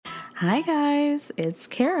Hi guys, it's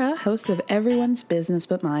Kara, host of Everyone's Business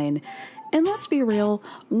But Mine. And let's be real,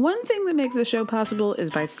 one thing that makes the show possible is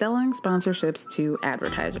by selling sponsorships to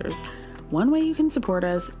advertisers. One way you can support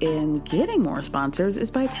us in getting more sponsors is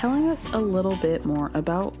by telling us a little bit more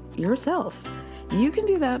about yourself. You can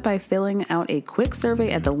do that by filling out a quick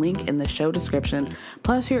survey at the link in the show description.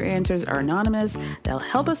 Plus, your answers are anonymous. They'll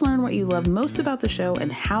help us learn what you love most about the show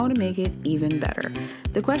and how to make it even better.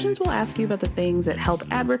 The questions will ask you about the things that help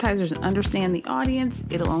advertisers understand the audience.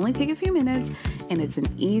 It'll only take a few minutes, and it's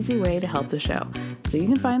an easy way to help the show. So you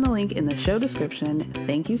can find the link in the show description.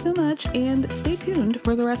 Thank you so much, and stay tuned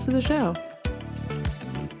for the rest of the show.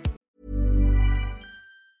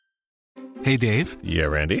 Hey, Dave. Yeah,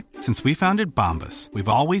 Randy. Since we founded Bombas, we've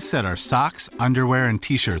always said our socks, underwear, and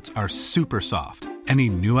T-shirts are super soft. Any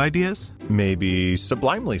new ideas? Maybe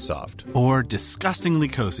sublimely soft. Or disgustingly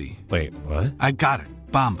cozy. Wait, what? I got it.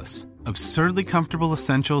 Bombas. Absurdly comfortable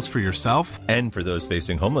essentials for yourself and for those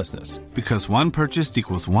facing homelessness. Because one purchased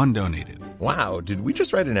equals one donated. Wow, did we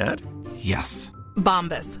just write an ad? Yes.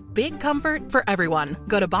 Bombas. Big comfort for everyone.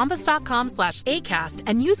 Go to bombas.com/ACAST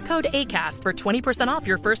and use code ACAST for 20% off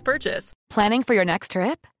your first purchase. Planning for your next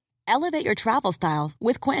trip? Elevate your travel style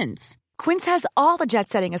with Quince. Quince has all the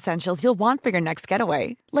jet-setting essentials you'll want for your next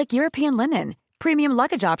getaway, like European linen, premium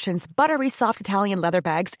luggage options, buttery soft Italian leather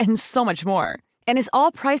bags, and so much more. And is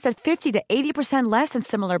all priced at 50 to 80% less than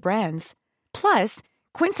similar brands. Plus,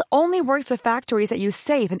 Quince only works with factories that use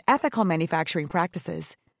safe and ethical manufacturing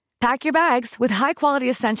practices. Pack your bags with high-quality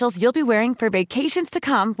essentials you'll be wearing for vacations to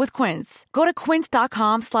come with Quince. Go to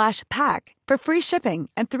quince.com/pack for free shipping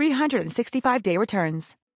and 365-day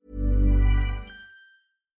returns.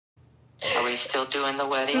 Are we still doing the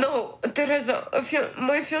wedding? No, Teresa,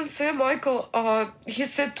 my fiancé Michael, he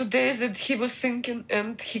said today that he was thinking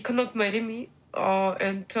and he cannot marry me. I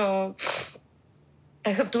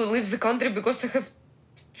have to leave the country because I have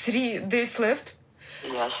 3 days left.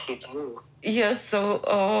 Yes, you do. Yes, so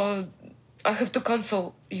I have to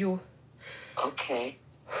cancel you. Okay.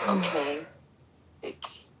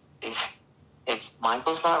 If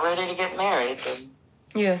Michael's not ready to get married, then...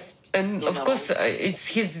 Yes, and of course it's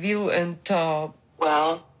his will and...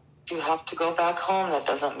 Well, if you have to go back home, that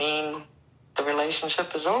doesn't mean the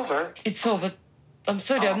relationship is over. It's over. I'm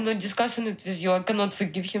sorry, I'm not discussing it with you. I cannot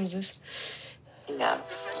forgive him this.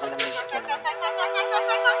 Yes, I understand.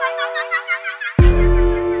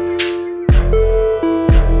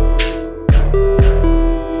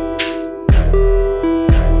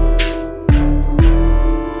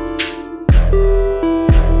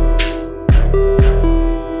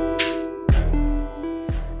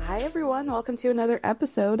 Welcome to another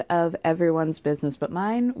episode of Everyone's Business But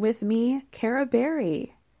Mine with me, Kara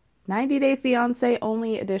Berry. 90 Day Fiancé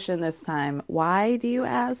only edition this time. Why, do you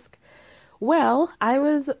ask? Well, I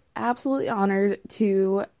was absolutely honored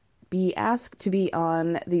to be asked to be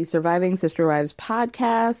on the Surviving Sister Wives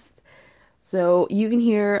podcast. So you can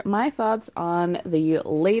hear my thoughts on the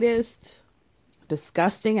latest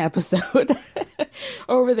disgusting episode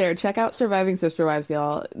over there. Check out Surviving Sister Wives,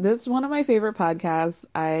 y'all. That's one of my favorite podcasts.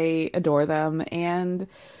 I adore them. And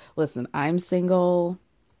listen, I'm single.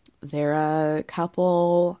 They're a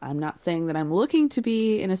couple. I'm not saying that I'm looking to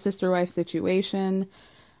be in a sister wife situation.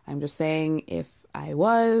 I'm just saying if I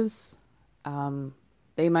was,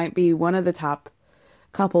 they might be one of the top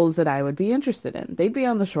couples that I would be interested in. They'd be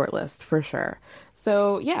on the short list for sure.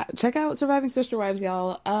 So yeah, check out Surviving Sister Wives,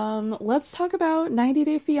 y'all. Let's talk about 90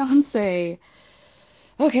 Day Fiancé.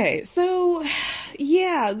 Okay, so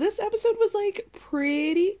yeah, this episode was like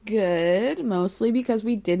pretty good, mostly because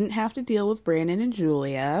we didn't have to deal with Brandon and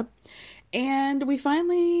Julia. And we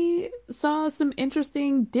finally saw some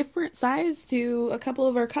interesting different sides to a couple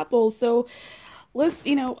of our couples. So let's,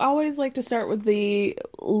 always like to start with the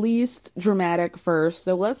least dramatic first.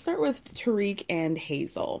 So let's start with Tariq and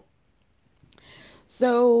Hazel.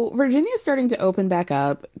 So Virginia's starting to open back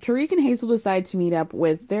up. Tariq and Hazel decide to meet up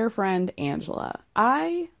with their friend Angela.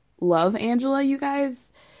 I love Angela, you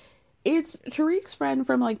guys. It's Tariq's friend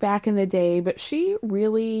from like back in the day, but she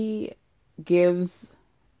really gives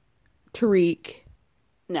Tariq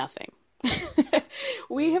nothing.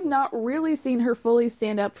 We have not really seen her fully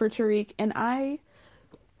stand up for Tariq, and I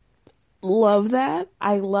love that.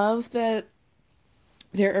 I love that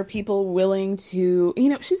there are people willing to,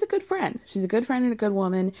 she's a good friend. She's a good friend and a good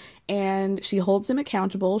woman, and she holds him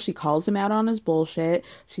accountable. She calls him out on his bullshit.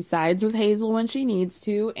 She sides with Hazel when she needs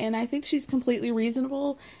to, and I think she's completely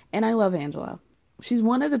reasonable, and I love Angela. She's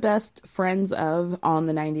one of the best friends on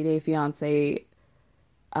the 90 Day Fiancé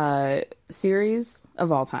series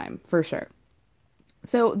of all time, for sure.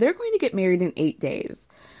 So they're going to get married in 8 days.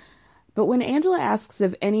 But when Angela asks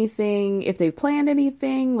if they've planned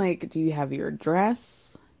anything, like, do you have your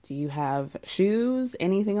dress? Do you have shoes?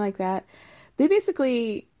 Anything like that? They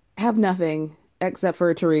basically have nothing except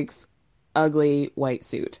for Tariq's ugly white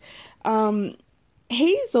suit.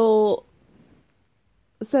 Hazel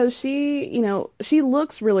says she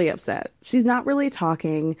looks really upset. She's not really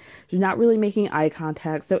talking. She's not really making eye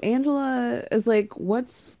contact. So Angela is like,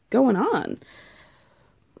 what's going on?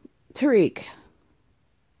 Tariq.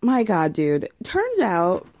 My God, dude. Turns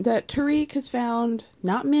out that Tariq has found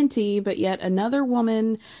not Minty, but yet another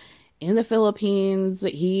woman in the Philippines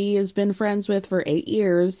that he has been friends with for 8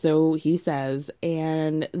 years, so he says.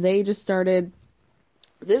 And they just started,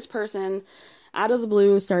 this person out of the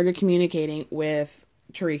blue started communicating with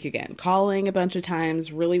Tariq again, calling a bunch of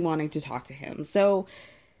times, really wanting to talk to him. So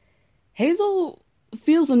Hazel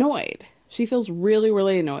feels annoyed. She feels really,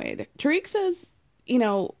 really annoyed. Tariq says,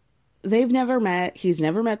 they've never met. He's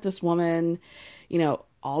never met this woman.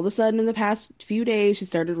 All of a sudden in the past few days, she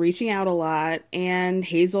started reaching out a lot, and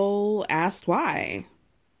Hazel asked why.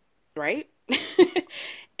 Right?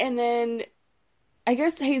 And then I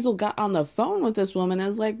guess Hazel got on the phone with this woman and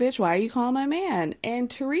was like, bitch, why are you calling my man? And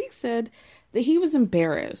Tariq said that he was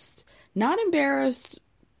embarrassed. Not embarrassed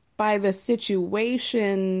by the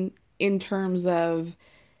situation in terms of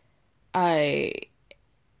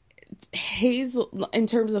Hazel, in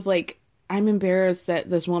terms of like, I'm embarrassed that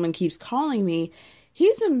this woman keeps calling me.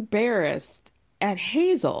 He's embarrassed at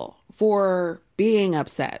Hazel for being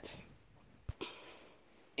upset.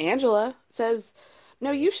 Angela says,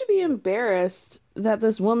 no, you should be embarrassed that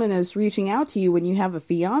this woman is reaching out to you when you have a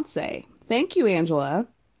fiance. Thank you, Angela.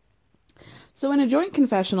 So in a joint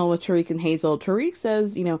confessional with Tariq and Hazel, Tariq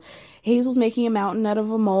says, Hazel's making a mountain out of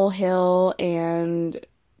a molehill, and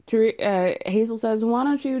Hazel says, why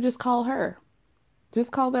don't you just call her?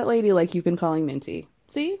 Just call that lady like you've been calling Minty.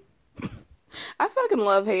 See? I fucking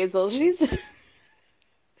love Hazel. She's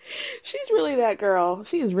really that girl.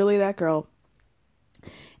 She is really that girl.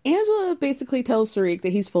 Angela basically tells Tariq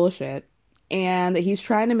that he's full of shit and that he's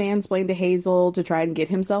trying to mansplain to Hazel to try and get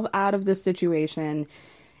himself out of this situation.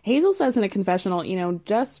 Hazel says in a confessional,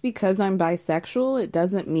 just because I'm bisexual, it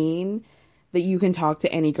doesn't mean that you can talk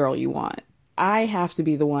to any girl you want. I have to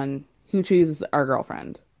be the one who chooses our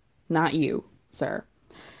girlfriend, not you, sir.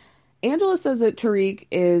 Angela says that Tariq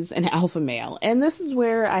is an alpha male, and this is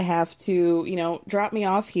where I have to, drop me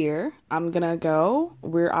off here. I'm gonna go.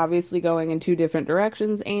 We're obviously going in two different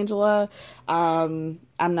directions, Angela. I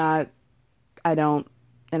don't,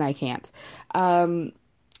 and I can't. Tariq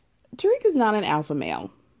is not an alpha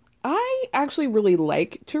male. I actually really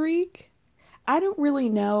like Tariq. I don't really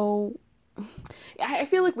know. I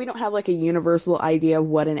feel like we don't have like a universal idea of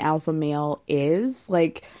what an alpha male is.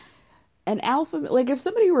 Like, an alpha, like if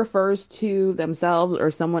somebody refers to themselves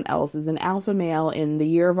or someone else as an alpha male in the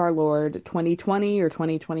year of our Lord 2020 or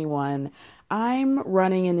 2021, I'm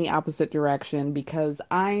running in the opposite direction because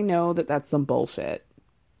I know that that's some bullshit.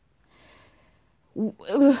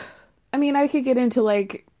 I mean, I could get into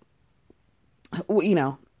like,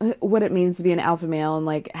 what it means to be an alpha male and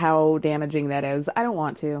like how damaging that is. I don't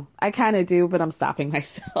want to. I kind of do, but I'm stopping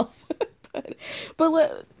myself.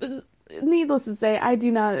 but needless to say, I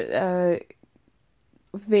do not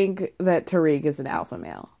think that Tariq is an alpha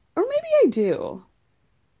male. Or maybe I do.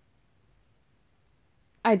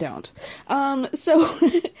 I don't. Angela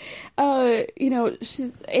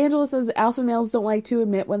says alpha males don't like to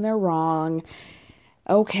admit when they're wrong.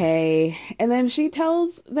 Okay. And then she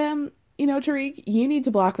tells them, Tariq, you need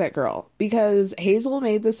to block that girl because Hazel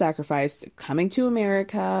made the sacrifice coming to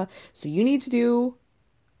America. So you need to do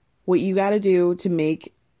what you got to do to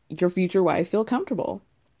make your future wife feel comfortable.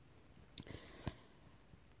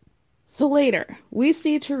 So later, we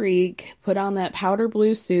see Tariq put on that powder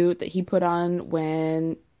blue suit that he put on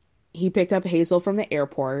when he picked up Hazel from the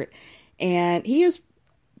airport, and he has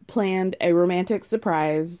planned a romantic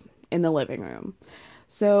surprise in the living room.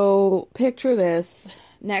 So picture this,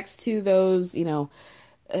 next to those,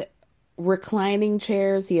 reclining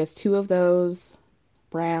chairs. He has two of those,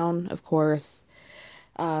 brown, of course.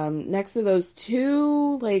 Next to those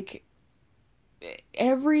two, like,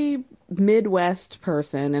 every Midwest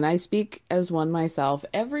person, and I speak as one myself,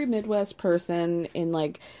 every Midwest person in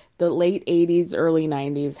like the late 80s, early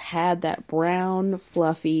 90s had that brown,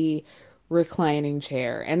 fluffy, reclining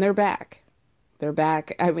chair, and they're back. They're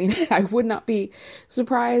back. I mean, I would not be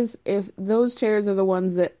surprised if those chairs are the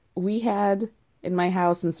ones that we had in my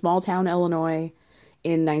house in small town Illinois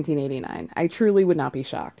in 1989. I truly would not be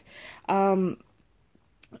shocked.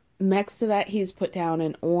 Next to that, he's put down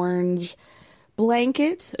an orange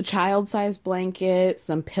blanket, a child-sized blanket,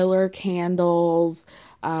 some pillar candles,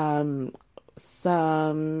 some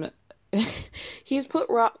he's put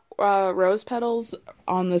rose petals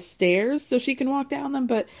on the stairs so she can walk down them,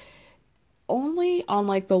 but only on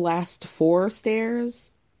like the last 4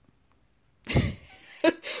 stairs.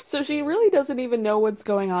 So she really doesn't even know what's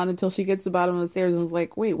going on until she gets to the bottom of the stairs and is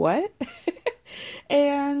like, wait, what?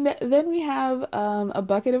 And then we have a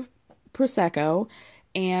bucket of Prosecco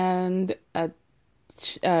and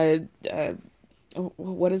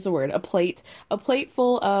what is the word? A plate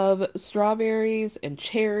full of strawberries and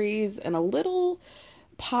cherries and a little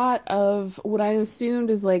pot of what I assumed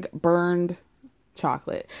is like burned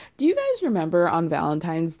chocolate. Do you guys remember on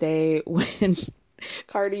Valentine's Day when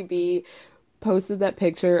Cardi B posted that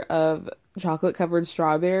picture of chocolate covered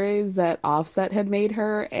strawberries that Offset had made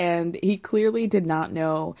her, and he clearly did not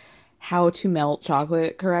know how to melt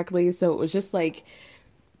chocolate correctly, so it was just like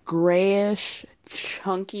grayish,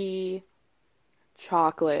 chunky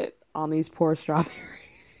chocolate on these poor strawberries.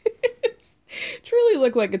 Truly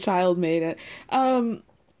looked like a child made it.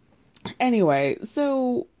 Anyway,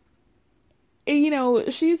 so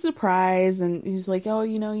she's surprised and he's like, oh,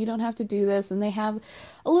 you don't have to do this. And they have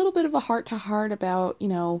a little bit of a heart to heart about,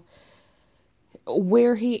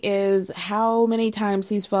 where he is, how many times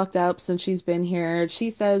he's fucked up since she's been here. She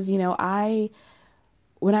says,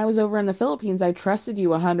 when I was over in the Philippines, I trusted you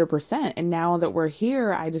 100%. And now that we're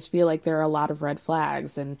here, I just feel like there are a lot of red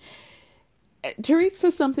flags. And Tariq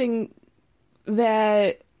says something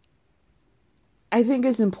that I think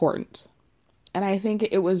is important. And I think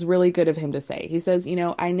it was really good of him to say. He says,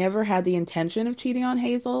 I never had the intention of cheating on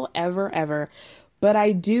Hazel, ever. But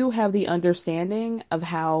I do have the understanding of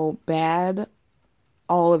how bad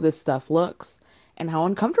all of this stuff looks and how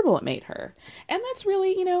uncomfortable it made her. And that's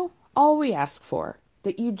really, all we ask for.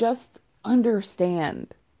 That you just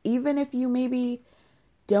understand. Even if you maybe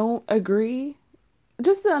don't agree,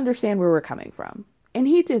 just to understand where we're coming from. And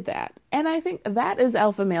he did that. And I think that is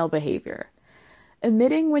alpha male behavior.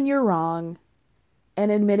 Admitting when you're wrong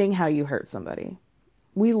and admitting how you hurt somebody.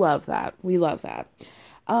 We love that.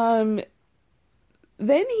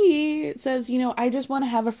 Then he says, I just want to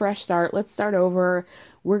have a fresh start. Let's start over.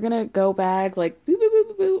 We're going to go back like boo, boo, boo,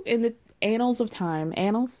 boo, boo, in the annals of time,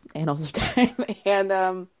 and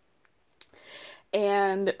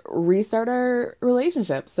restart our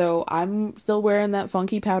relationship. So I'm still wearing that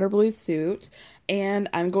funky powder blue suit and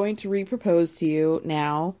I'm going to re-propose to you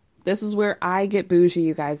now. This is where I get bougie,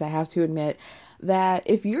 you guys. I have to admit that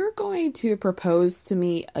if you're going to propose to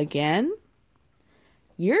me again,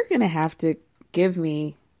 you're going to have to give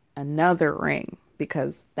me another ring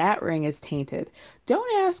because that ring is tainted.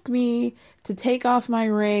 Don't ask me to take off my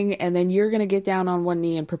ring and then you're going to get down on one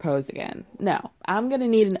knee and propose again. No, I'm going to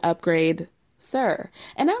need an upgrade, sir.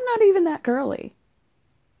 And I'm not even that girly.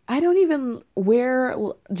 I don't even wear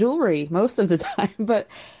jewelry most of the time, but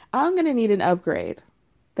I'm going to need an upgrade.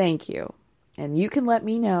 Thank you. And you can let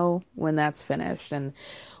me know when that's finished. And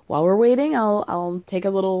while we're waiting, I'll take a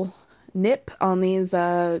little nip on these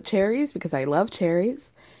cherries because I love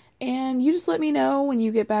cherries. And you just let me know when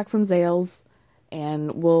you get back from Zales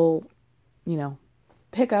and we'll,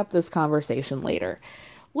 pick up this conversation later.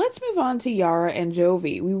 Let's move on to Yara and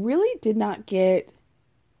Jovi. We really did not get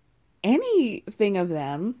anything of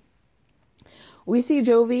them. We see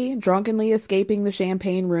Jovi drunkenly escaping the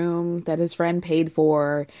champagne room that his friend paid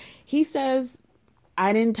for. He says,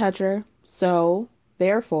 I didn't touch her, so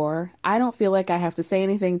therefore, I don't feel like I have to say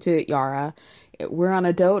anything to Yara. We're on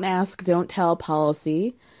a don't ask, don't tell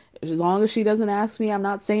policy. As long as she doesn't ask me, I'm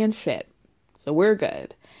not saying shit. So we're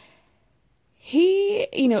good. He,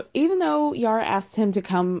 even though Yara asked him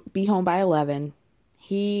to be home by 11,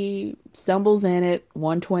 he stumbles in at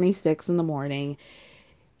 1:26 in the morning.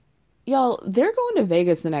 Y'all, they're going to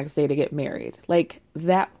Vegas the next day to get married. Like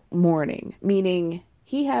that morning, meaning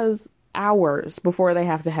he has hours before they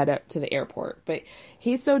have to head up to the airport. But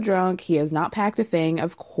he's so drunk, he has not packed a thing,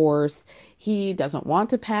 of course. He doesn't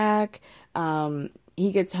want to pack.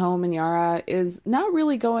 He gets home and Yara is not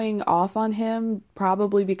really going off on him,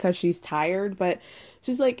 probably because she's tired, but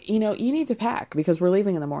she's like, you need to pack because we're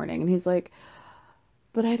leaving in the morning. And he's like,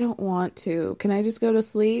 but I don't want to. Can I just go to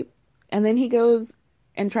sleep? And then he goes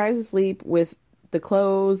and tries to sleep with the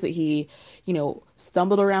clothes that he,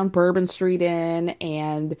 stumbled around Bourbon Street in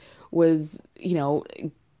and was,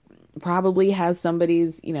 probably has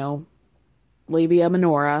somebody's, labia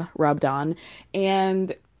minora rubbed on.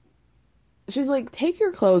 And she's like, take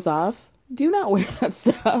your clothes off. Do not wear that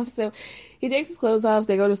stuff. So he takes his clothes off.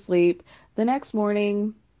 They go to sleep. The next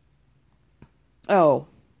morning, I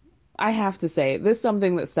have to say, this is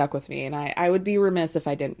something that stuck with me. And I would be remiss if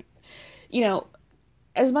I didn't. you know,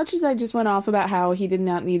 as much as I just went off about how he did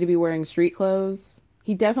not need to be wearing street clothes,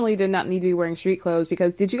 he definitely did not need to be wearing street clothes,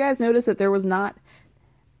 because did you guys notice that there was not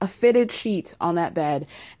a fitted sheet on that bed?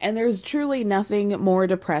 And there's truly nothing more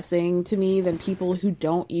depressing to me than people who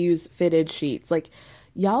don't use fitted sheets. Like,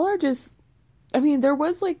 y'all are just, I mean, there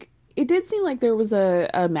was like, it did seem like there was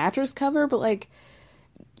a mattress cover, but like,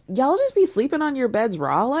 y'all just be sleeping on your beds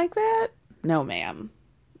raw like that? No, ma'am.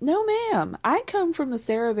 No, ma'am. I come from the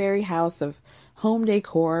Sarah Berry house of home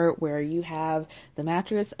decor, where you have the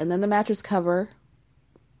mattress and then the mattress cover.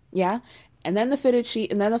 Yeah. And then the fitted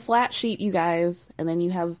sheet and then the flat sheet, you guys. And then you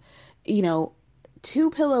have, 2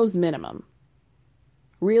 pillows minimum.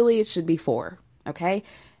 Really, it should be 4. Okay.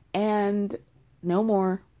 And no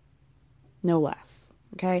more, no less.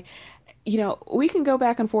 Okay. We can go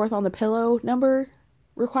back and forth on the pillow number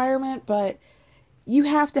requirement, but you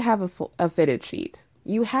have to have a fitted sheet.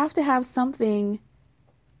 You have to have something.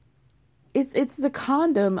 It's the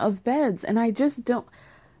condom of beds, and I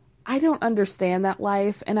don't understand that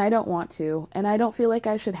life, and I don't want to, and I don't feel like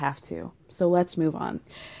I should have to. So let's move on.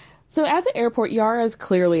 So at the airport, Yara is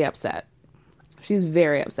clearly upset. She's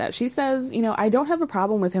very upset. She says, I don't have a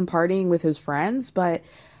problem with him partying with his friends, but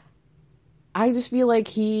I just feel like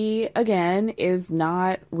he, again, is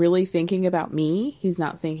not really thinking about me. He's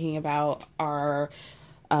not thinking about our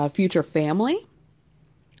future family.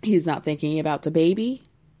 He's not thinking about the baby.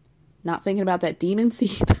 Not thinking about that demon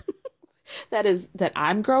seed that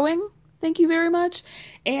I'm growing. Thank you very much.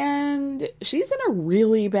 And she's in a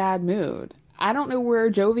really bad mood. I don't know where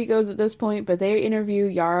Jovi goes at this point, but they interview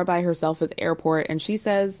Yara by herself at the airport, and she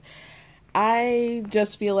says, I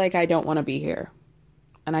just feel like I don't want to be here.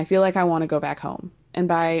 And I feel like I want to go back home. And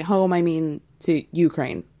by home, I mean to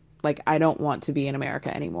Ukraine. Like, I don't want to be in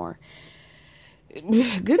America anymore.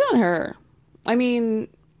 Good on her. I mean,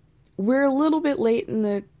 we're a little bit late in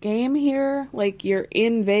the game here. Like, you're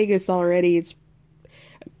in Vegas already. It's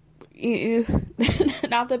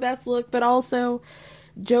not the best look, but also,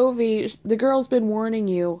 Jovi, the girl's been warning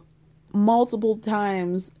you multiple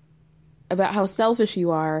times about how selfish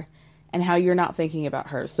you are and how you're not thinking about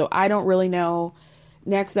her. So I don't really know.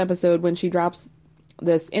 Next episode, when she drops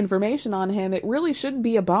this information on him, it really shouldn't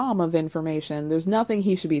be a bomb of information. There's nothing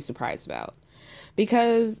he should be surprised about,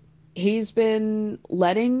 because he's been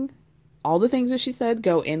letting all the things that she said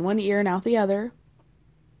go in one ear and out the other.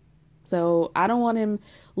 So I don't want him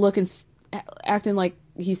acting like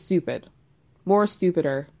he's stupid. More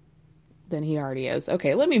stupider than he already is.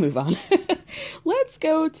 Okay, let me move on. Let's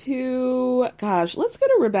go to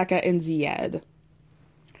Rebecca and Zied.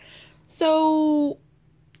 So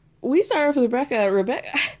we start off with Rebecca.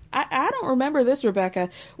 I don't remember this Rebecca.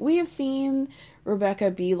 We have seen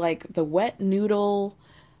Rebecca be like the wet noodle,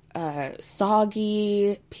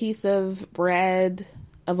 soggy piece of bread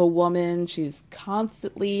of a woman. She's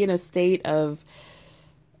constantly in a state of,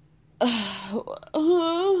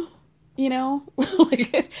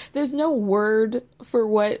 like, there's no word for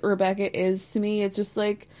what Rebecca is to me. It's just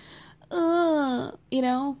like,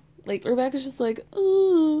 like, Rebecca's just like,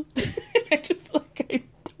 I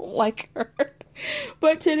don't like her.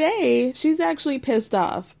 But today, she's actually pissed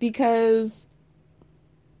off because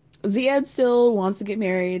Zied still wants to get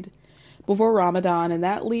married before Ramadan, and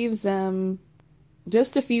that leaves them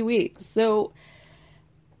just a few weeks. So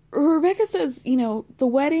Rebecca says, the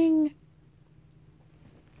wedding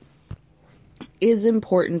is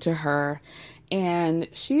important to her, and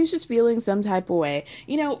she's just feeling some type of way.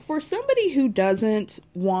 For somebody who doesn't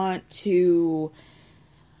want to,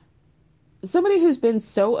 somebody who's been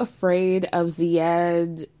so afraid of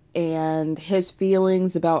Zied and his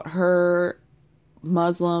feelings about her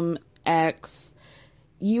Muslim ex,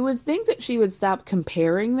 you would think that she would stop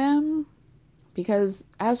comparing them, because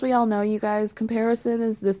as we all know, you guys, comparison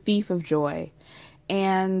is the thief of joy.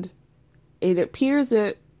 And it appears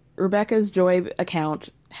that Rebecca's Joy account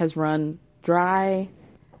has run dry,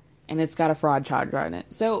 and it's got a fraud charge on it.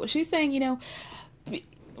 So she's saying,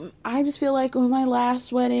 I just feel like with my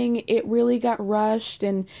last wedding, it really got rushed,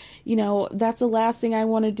 and, that's the last thing I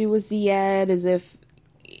want to do with Zied, is if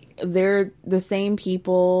they're the same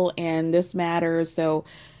people and this matters. So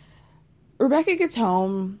Rebecca gets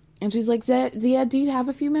home, and she's like, Zied, do you have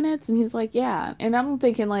a few minutes? And he's like, yeah. And I'm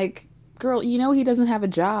thinking, like, girl, he doesn't have a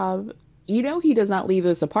job. He does not leave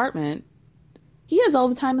this apartment. He has all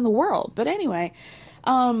the time in the world. But anyway,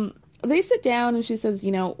 they sit down, and she says,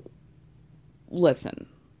 listen,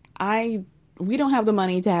 we don't have the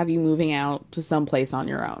money to have you moving out to someplace on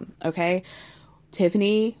your own. Okay.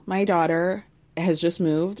 Tiffany, my daughter, has just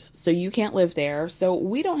moved, so you can't live there. So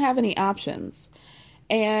we don't have any options.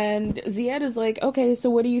 And Ziad is like, okay,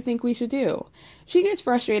 so what do you think we should do? She gets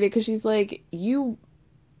frustrated because she's like, you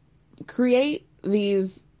create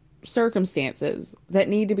these circumstances that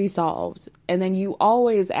need to be solved, and then you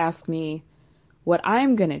always ask me what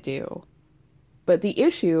I'm gonna do, but the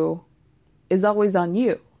issue is always on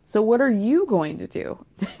you. So what are you going to do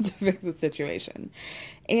to fix the situation?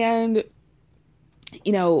 And,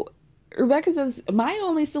 you know, Rebecca says, my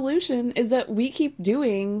only solution is that we keep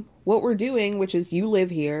doing what we're doing, which is you live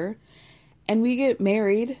here, and we get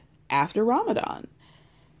married after Ramadan.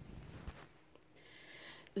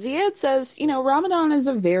 Ziad says, you know, Ramadan is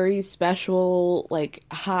a very special, like,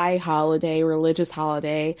 high holiday, religious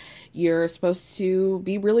holiday. You're supposed to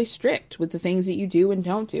be really strict with the things that you do and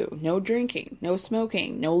don't do. No drinking, no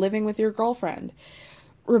smoking, no living with your girlfriend.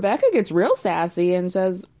 Rebecca gets real sassy and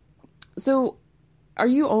says, so are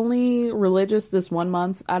you only religious this 1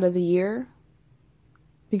 month out of the year?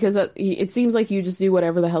 Because it seems like you just do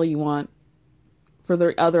whatever the hell you want for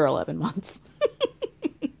the other 11 months.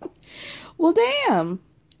 Well, damn.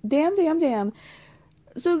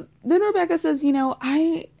 So then Rebecca says, you know,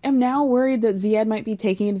 I am now worried that Ziad might be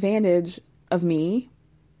taking advantage of me,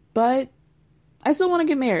 but I still want to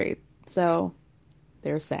get married. So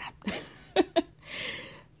there's that.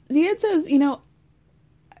 Ziad says, you know,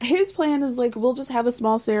 his plan is like, we'll just have a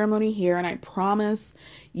small ceremony here, and I promise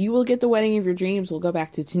you will get the wedding of your dreams. We'll go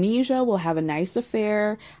back to Tunisia. We'll have a nice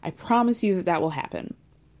affair. I promise you that will happen.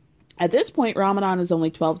 At this point, Ramadan is only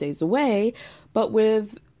 12 days away, but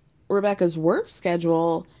with Rebecca's work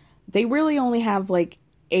schedule, they really only have like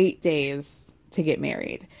 8 days to get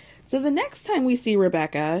married. So the next time we see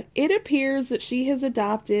Rebecca, it appears that she has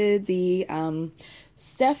adopted the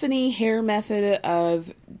Stephanie hair method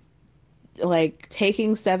of like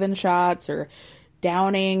taking 7 shots or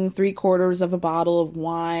downing 3/4 of a bottle of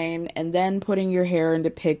wine and then putting your hair into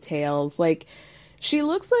pigtails. Like, she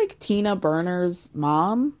looks like Tina Burner's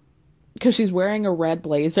mom because she's wearing a red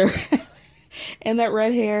blazer and that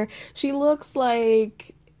red hair. She looks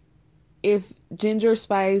like if Ginger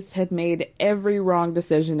Spice had made every wrong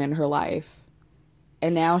decision in her life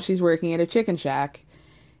and now she's working at a chicken shack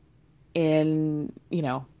in, you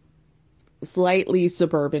know, slightly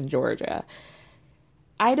suburban Georgia.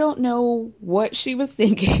 I don't know what she was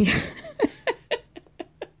thinking.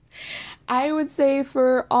 I would say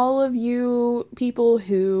for all of you people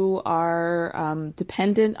who are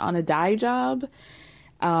dependent on a dye job,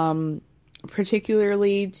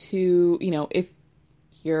 particularly to, you know, if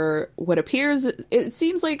you're what appears, it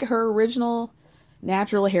seems like her original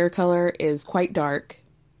natural hair color is quite dark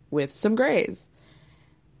with some grays.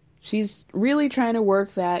 She's really trying to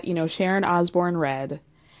work that, you know, Sharon Osbourne red.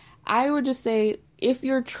 I would just say, if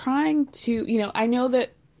you're trying to, you know, I know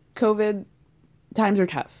that COVID times are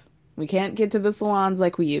tough. We can't get to the salons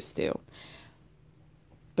like we used to.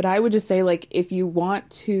 But I would just say, like, if you want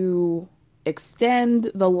to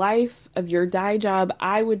extend the life of your dye job,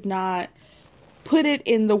 I would not put it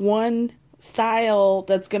in the one style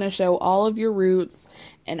that's going to show all of your roots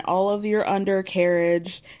and all of your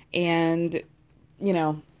undercarriage. And, you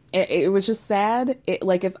know, it was just sad.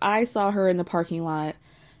 Like, if I saw her in the parking lot,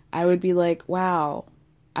 I would be like, wow,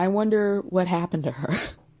 I wonder what happened to her,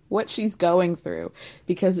 what she's going through,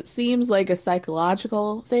 because it seems like a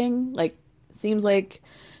psychological thing. Like, it seems like,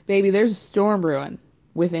 baby, there's a storm brewing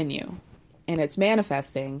within you, and it's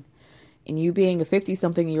manifesting in you being a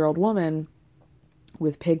 50-something-year-old woman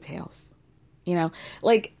with pigtails. You know,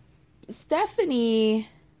 like, Stephanie,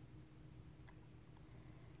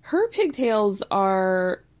 her pigtails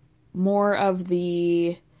are more of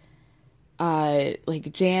the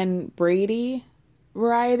like Jan Brady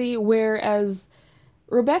variety, whereas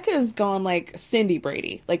Rebecca's gone like Cindy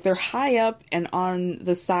Brady. Like, they're high up and on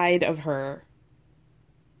the side of her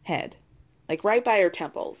head, like right by her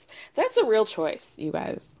temples. That's a real choice, you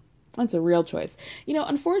guys. That's a real choice. You know,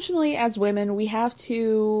 unfortunately, as women, we have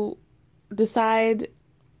to decide,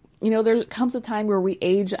 you know, there comes a time where we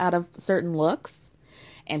age out of certain looks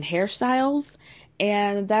and hairstyles,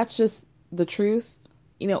 and that's just the truth.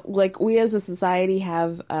 You know, like, we as a society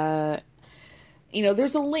have, you know,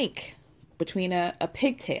 there's a link between a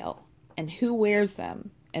pigtail and who wears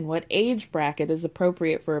them and what age bracket is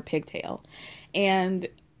appropriate for a pigtail. And,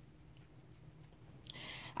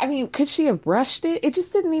 I mean, could she have brushed it? It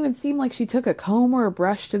just didn't even seem like she took a comb or a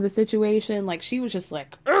brush to the situation. Like, she was just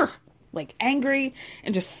like, ugh, like angry,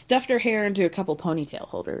 and just stuffed her hair into a couple ponytail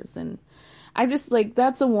holders. And I just, like,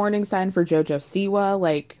 that's a warning sign for JoJo Siwa.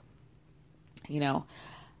 Like, you know,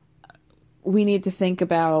 we need to think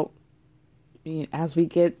about, you know, as we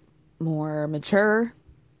get more mature,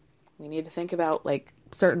 we need to think about, like,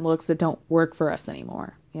 certain looks that don't work for us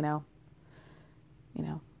anymore, you know? you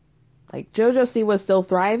know, like JoJo Siwa's still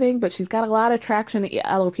thriving, but she's got a lot of traction in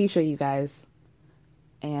alopecia, you guys.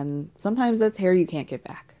 And sometimes that's hair you can't get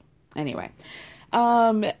back. Anyway,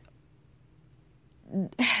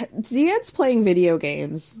 Ziad's playing video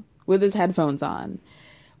games with his headphones on.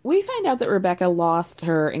 We find out that Rebecca lost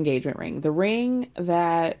her engagement ring. The ring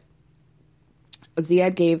that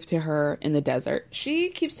Ziad gave to her in the desert. She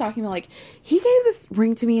keeps talking about, like, he gave this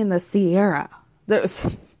ring to me in the Sahara. The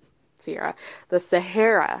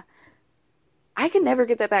Sahara. I can never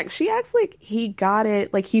get that back. She acts like he got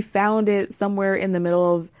it, like he found it somewhere in the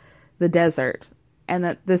middle of the desert and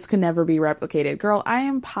that this could never be replicated. Girl, I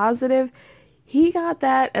am positive he got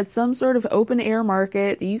that at some sort of open air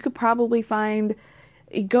market. You could probably find,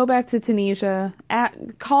 go back to Tunisia,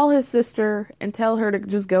 call his sister and tell her to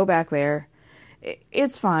just go back there.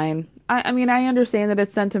 It's fine. I mean, I understand that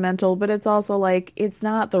it's sentimental, but it's also like, it's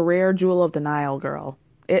not the rare jewel of the Nile, girl.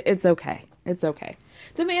 It's okay. It's okay.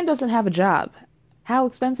 The man doesn't have a job. How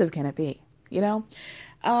expensive can it be? You know?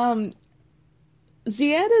 Ziad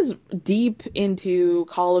is deep into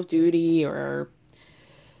Call of Duty or,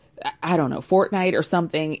 I don't know, Fortnite or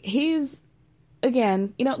something. He's,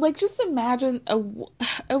 again, you know, like, just imagine a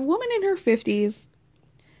woman in her 50s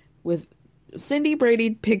with Cindy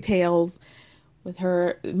braided pigtails, with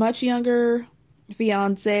her much younger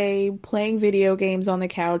fiance playing video games on the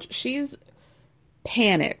couch. She's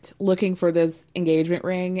panicked looking for this engagement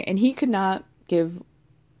ring, and he could not give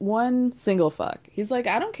one single fuck. He's like,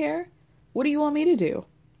 I don't care. What do you want me to do?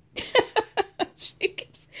 She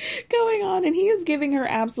keeps going on, and he is giving her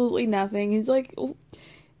absolutely nothing. He's like,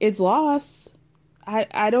 it's lost.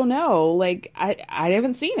 I don't know. Like, I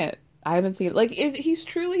haven't seen it. Like, he's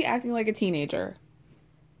truly acting like a teenager.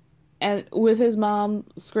 And with his mom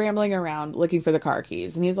scrambling around looking for the car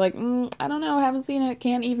keys. And he's like, I don't know, haven't seen it.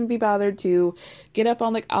 Can't even be bothered to get up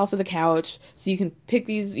off of the couch so you can pick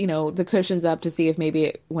these, you know, the cushions up to see if maybe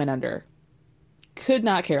it went under. Could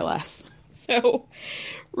not care less. So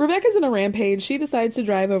Rebecca's in a rampage. She decides to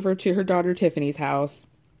drive over to her daughter Tiffany's house.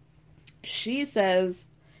 She says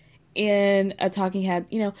in a talking head,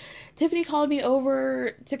 you know, Tiffany called me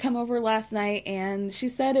over to come over last night, and she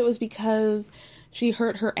said it was because she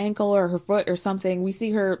hurt her ankle or her foot or something. We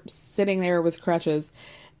see her sitting there with crutches.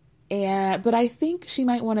 But I think she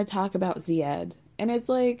might want to talk about Ziad. And it's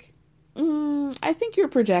like, I think you're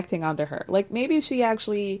projecting onto her. Like, maybe she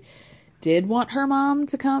actually did want her mom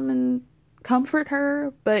to come and comfort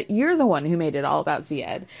her, but you're the one who made it all about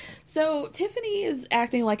Ziad. So Tiffany is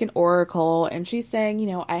acting like an oracle, and she's saying, you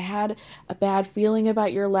know, I had a bad feeling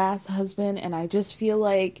about your last husband, and I just feel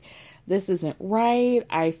like this isn't right.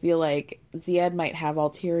 I feel like Ziad might have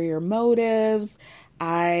ulterior motives.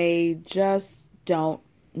 I just don't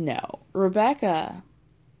know. Rebecca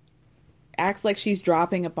acts like she's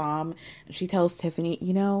dropping a bomb, and she tells Tiffany,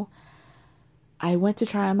 you know, I went to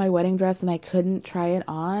try on my wedding dress and I couldn't try it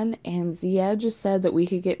on, and Ziad just said that we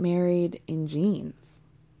could get married in jeans.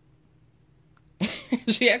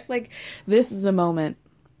 She acts like this is a moment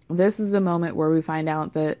where we find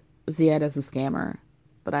out that Ziad is a scammer.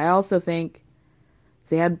 But I also think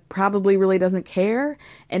Ziad probably really doesn't care.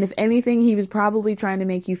 And if anything, he was probably trying to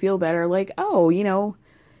make you feel better. Like, oh, you know,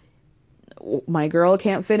 my girl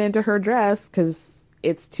can't fit into her dress because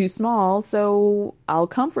it's too small. So I'll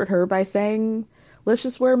comfort her by saying, let's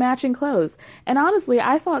just wear matching clothes. And honestly,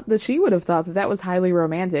 I thought that she would have thought that was highly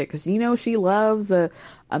romantic. Because, you know, she loves a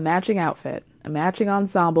matching outfit, a matching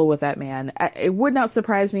ensemble with that man. It would not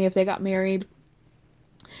surprise me if they got married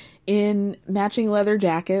in matching leather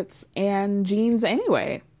jackets and jeans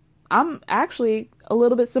anyway. I'm actually a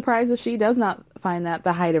little bit surprised that she does not find that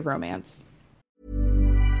the height of romance.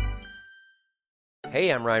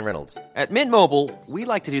 Hey, I'm Ryan Reynolds. At Mint Mobile, we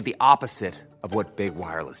like to do the opposite of what Big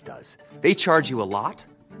Wireless does. They charge you a lot,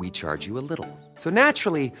 we charge you a little. So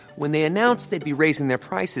naturally, when they announced they'd be raising their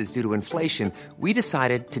prices due to inflation, we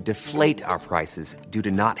decided to deflate our prices due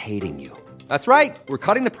to not hating you. That's right. We're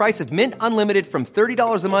cutting the price of Mint Unlimited from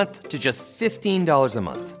 $30 a month to just $15 a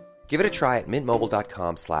month. Give it a try at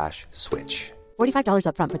mintmobile.com/switch. $45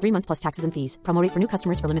 up front for 3 months plus taxes and fees. Promo rate for new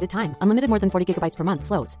customers for limited time. Unlimited more than 40 gigabytes per month.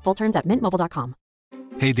 Slows full terms at mintmobile.com.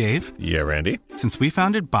 Hey, Dave. Yeah, Randy. Since we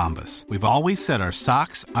founded Bombas, we've always said our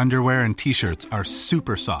socks, underwear, and T-shirts are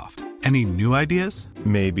super soft. Any new ideas?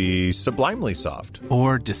 Maybe sublimely soft.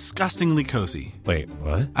 Or disgustingly cozy. Wait,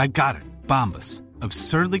 what? I got it. Bombas.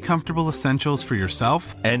 Absurdly comfortable essentials for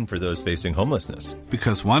yourself And for those facing homelessness.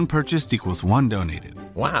 Because one purchased equals one donated.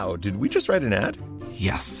 Wow, did we just write an ad?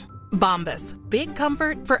 Yes. Bombas. Big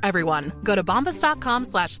comfort for everyone. Go to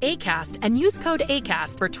bombas.com/ACAST and use code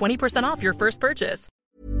ACAST for 20% off your first purchase.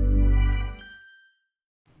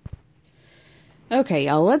 Okay,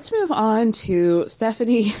 y'all, let's move on to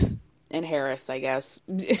Stephanie and Harris, I guess.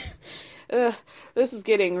 This is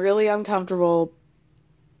getting really uncomfortable.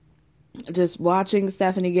 Just watching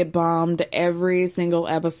Stephanie get bombed every single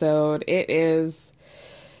episode. It is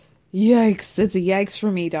yikes. It's a yikes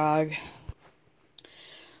for me, dog.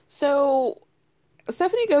 So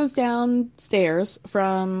Stephanie goes downstairs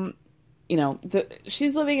from,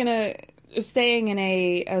 she's staying in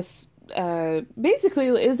a basically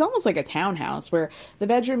it's almost like a townhouse where the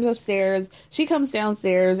bedroom's upstairs. She comes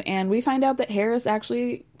downstairs and we find out that Harris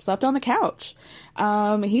actually slept on the couch.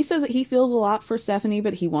 He says that he feels a lot for Stephanie,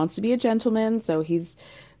 but he wants to be a gentleman, so he's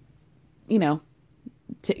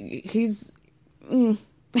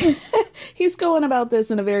he's going about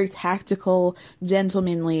this in a very tactical,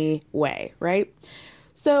 gentlemanly way, right?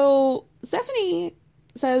 So Stephanie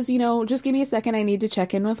says, just give me a second, I need to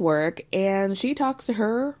check in with work, and she talks to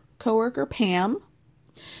her coworker Pam,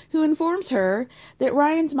 who informs her that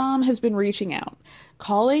Ryan's mom has been reaching out,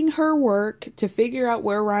 calling her work to figure out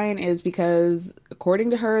where Ryan is because,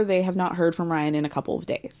 according to her, they have not heard from Ryan in a couple of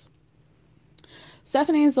days.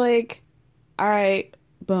 Stephanie's like, all right,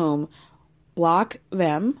 boom, block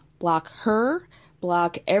them, block her,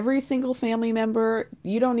 block every single family member.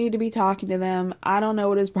 You don't need to be talking to them. I don't know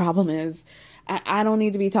what his problem is. I don't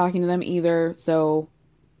need to be talking to them either. So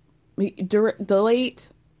delete,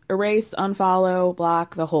 erase, unfollow,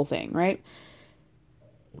 block, the whole thing, right?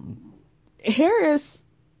 Harris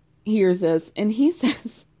hears this and he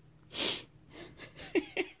says,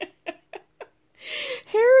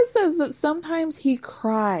 Harris says that sometimes he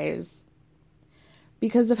cries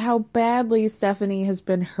because of how badly Stephanie has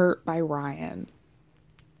been hurt by Ryan.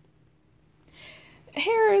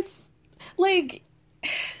 Harris,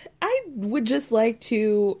 I would just like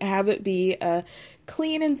to have it be a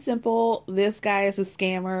clean and simple, this guy is a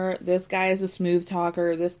scammer, this guy is a smooth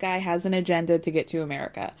talker, this guy has an agenda to get to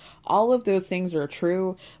America. All of those things are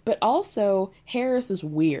true, but also Harris is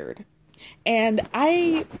weird. And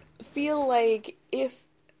I feel like if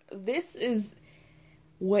this is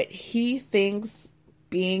what he thinks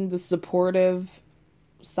being the supportive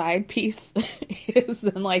side piece is,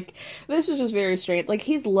 then this is just very strange.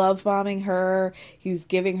 He's love bombing her, he's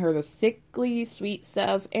giving her the sickly sweet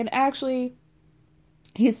stuff, and actually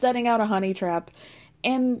he's setting out a honey trap,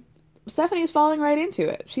 and Stephanie's falling right into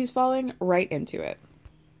it. She's falling right into it.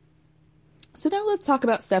 So now let's talk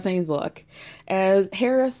about Stephanie's look as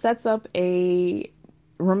Harris sets up a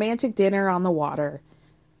romantic dinner on the water.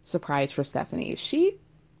 Surprise for Stephanie. She,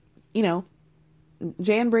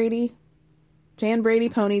 Jan Brady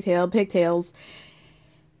ponytail, pigtails,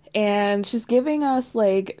 and she's giving us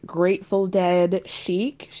Grateful Dead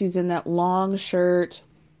chic. She's in that long shirt,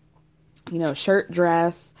 shirt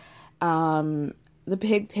dress, the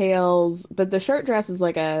pigtails, but the shirt dress is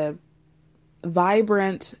a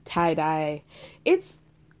vibrant tie-dye.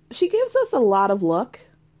 She gives us a lot of look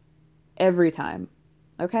every time.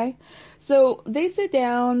 Okay, so they sit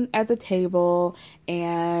down at the table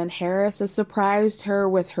and Harris has surprised her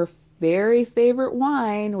with her very favorite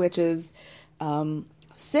wine, which is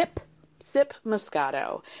Sip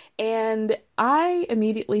Moscato. And I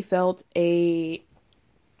immediately felt a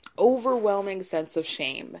overwhelming sense of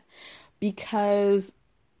shame because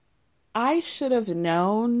I should have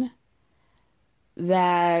known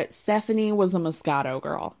that Stephanie was a Moscato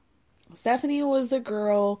girl. Stephanie was a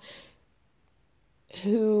girl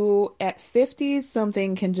who at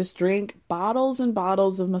 50-something can just drink bottles and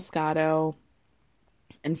bottles of Moscato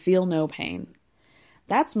and feel no pain.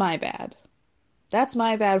 That's my bad. That's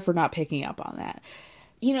my bad for not picking up on that.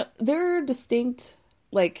 There are distinct,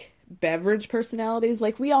 beverage personalities.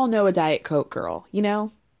 We all know a Diet Coke girl,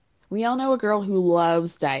 We all know a girl who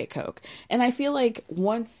loves Diet Coke. And I feel like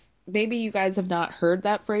maybe you guys have not heard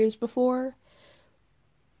that phrase before,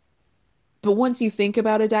 but once you think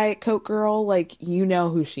about a Diet Coke girl, you know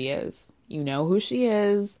who she is. You know who she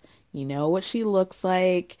is. You know what she looks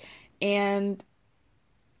like. And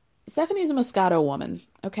Stephanie's a Moscato woman,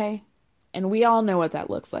 okay? And we all know what that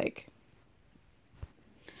looks like.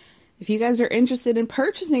 If you guys are interested in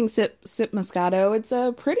purchasing Sip Moscato, it's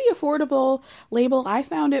a pretty affordable label. I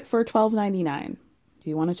found it for $12.99. If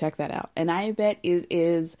you want to check that out. And I bet it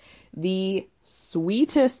is the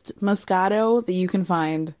sweetest Moscato that you can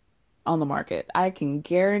find on the market. I can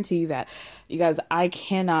guarantee you that. You guys, I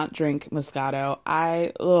cannot drink Moscato.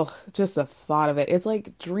 Just the thought of it. It's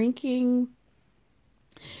like drinking...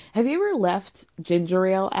 Have you ever left ginger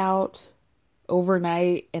ale out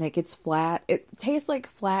overnight and it gets flat? It tastes like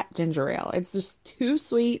flat ginger ale. It's just too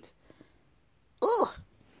sweet. Ugh.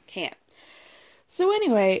 Can't. So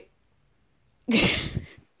anyway,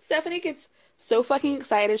 Stephanie gets so fucking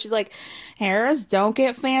excited. She's like, Harris, don't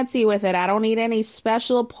get fancy with it. I don't need any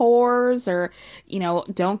special pours or,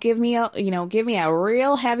 don't give me give me a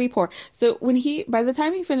real heavy pour. So by the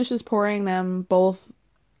time he finishes pouring them both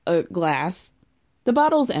a glass, the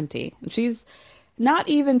bottle's empty. She's not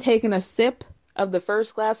even taken a sip of the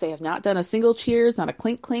first glass. They have not done a single cheers, not a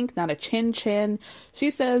clink clink, not a chin chin.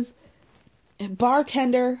 She says,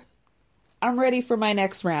 bartender, I'm ready for my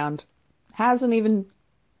next round. Hasn't even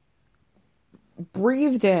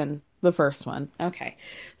breathed in the first one. Okay.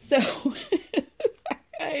 So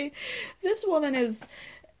this woman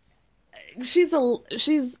she's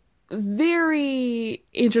very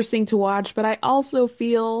interesting to watch, but I also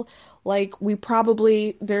feel like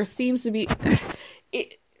there seems to be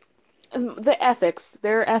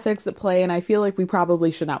there are ethics at play, and I feel like we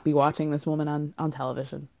probably should not be watching this woman on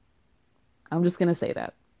television. I'm just going to say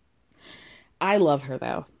that. I love her,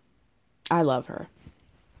 though. I love her.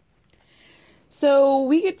 So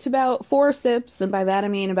we get to about 4 sips, and by that I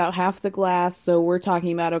mean about half the glass. So we're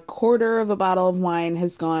talking about a quarter of a bottle of wine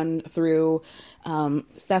has gone through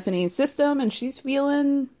Stephanie's system, and she's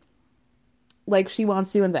feeling like she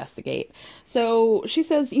wants to investigate. So she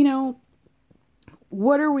says,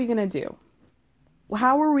 what are we going to do?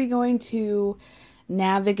 How are we going to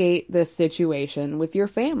navigate this situation with your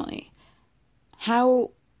family?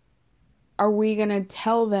 How are we going to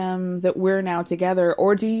tell them that we're now together?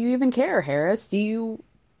 Or do you even care, Harris? Do you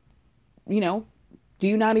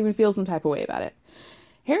not even feel some type of way about it?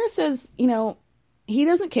 Harris says, he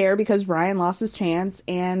doesn't care because Brian lost his chance,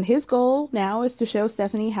 and his goal now is to show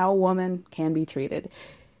Stephanie how a woman can be treated.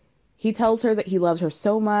 He tells her that he loves her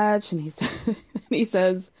so much, and he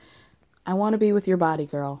says, I want to be with your body,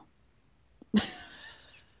 girl.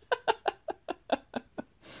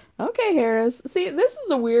 Okay, Harris. See, this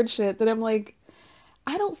is a weird shit that I'm like,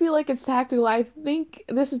 I don't feel like it's tactical. I think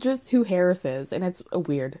this is just who Harris is, and it's a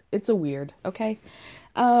weird, okay?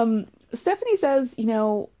 Stephanie says,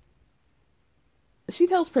 she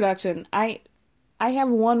tells production, I have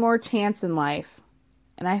one more chance in life,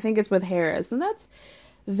 and I think it's with Harris, and that's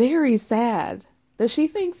very sad that she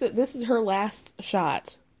thinks that this is her last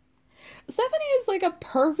shot. Stephanie is like a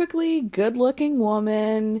perfectly good-looking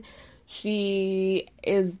woman. She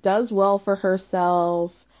does well for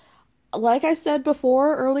herself. Like I said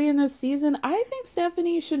before, early in the season, I think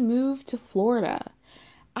Stephanie should move to Florida.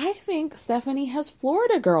 I think Stephanie has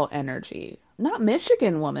Florida girl energy, not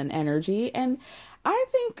Michigan woman energy. And I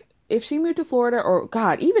think if she moved to Florida, or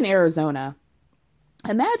God, even Arizona,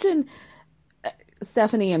 imagine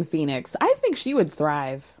Stephanie in Phoenix. I think she would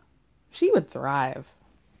thrive. She would thrive.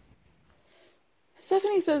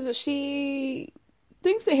 Stephanie says that she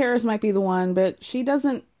thinks that Harris might be the one, but she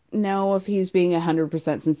doesn't know if he's being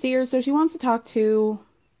 100% sincere, so she wants to talk to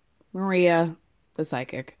Maria, the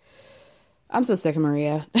psychic. I'm so sick of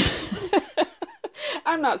Maria.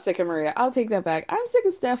 I'm not sick of Maria. I'll take that back. I'm sick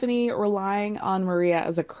of Stephanie relying on Maria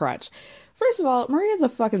as a crutch. First of all, Maria's a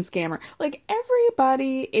fucking scammer. Like,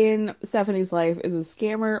 everybody in Stephanie's life is a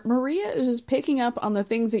scammer. Maria is just picking up on the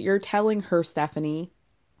things that you're telling her, Stephanie.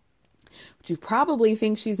 But you probably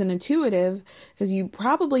think she's an intuitive because you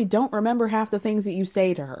probably don't remember half the things that you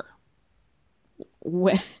say to her.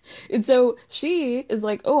 And so she is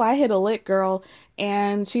like, oh, I hit a lick, girl.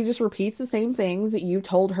 And she just repeats the same things that you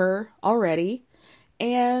told her already.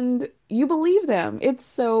 And you believe them. It's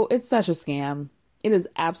such a scam. It is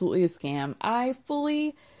absolutely a scam. I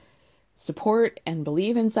fully support and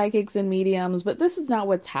believe in psychics and mediums, but this is not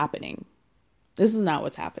what's happening. This is not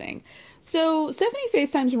what's happening. So Stephanie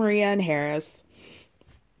FaceTimes Maria and Harris.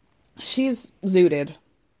 She's zooted.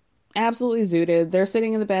 Absolutely zooted. They're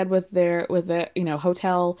sitting in the bed with the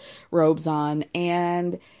hotel robes on,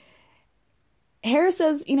 and Harris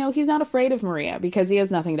says, he's not afraid of Maria because he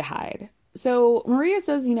has nothing to hide. So Maria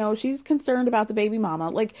says, she's concerned about the baby mama,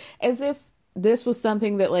 like as if this was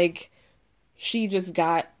something that like she just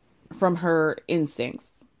got from her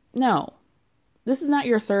instincts. No. This is not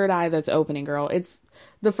your third eye that's opening, girl. It's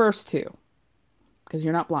the first two. Because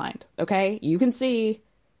you're not blind, okay? You can see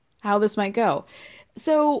how this might go.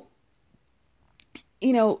 So,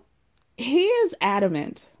 he is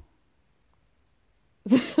adamant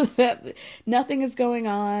that nothing is going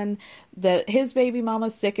on, that his baby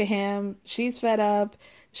mama's sick of him, she's fed up,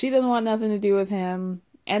 she doesn't want nothing to do with him.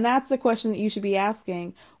 And that's the question that you should be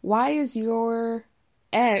asking. Why is your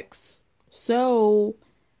ex so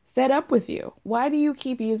fed up with you? Why do you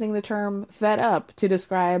keep using the term fed up to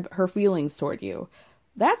describe her feelings toward you?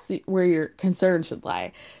 That's where your concern should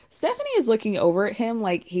lie. Stephanie is looking over at him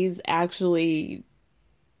like he's actually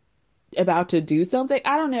about to do something.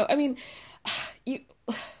 I don't know. I mean,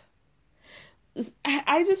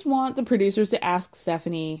 I just want the producers to ask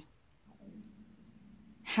Stephanie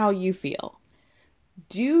how you feel.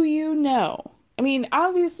 Do you know? I mean,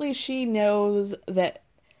 obviously she knows that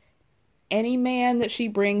any man that she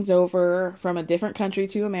brings over from a different country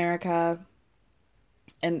to America,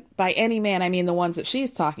 and by any man, I mean the ones that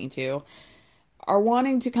she's talking to, are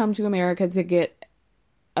wanting to come to America to get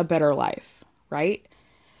a better life, right?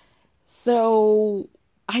 So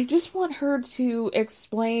I just want her to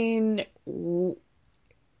explain,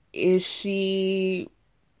 is she,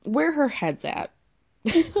 where her head's at.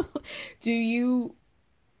 Do you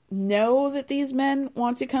know that these men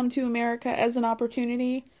want to come to America as an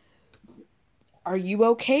opportunity? Are you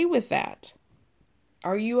okay with that?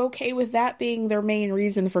 Are you okay with that being their main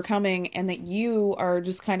reason for coming, and that you are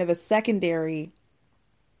just kind of a secondary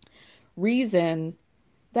reason?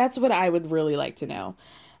 That's what I would really like to know.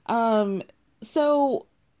 So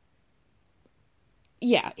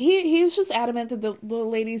yeah, he's just adamant that the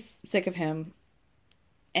lady's sick of him,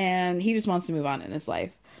 and he just wants to move on in his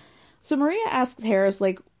life. So Maria asks Harris,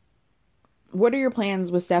 like, what are your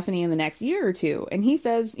plans with Stephanie in the next year or two? And he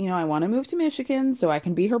says, you know, I want to move to Michigan so I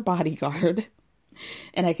can be her bodyguard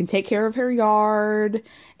and I can take care of her yard.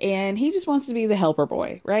 And he just wants to be the helper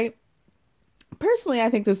boy, right? Personally, I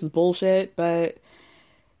think this is bullshit, but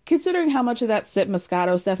considering how much of that sip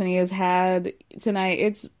Moscato Stephanie has had tonight,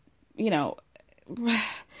 it's, you know,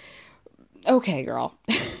 okay, girl.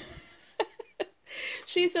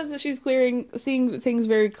 She says that she's seeing things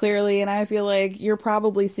very clearly, and I feel like you're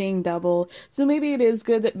probably seeing double. So maybe it is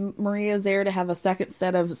good that Maria's there to have a second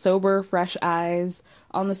set of sober, fresh eyes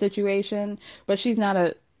on the situation. But she's not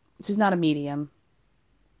a medium.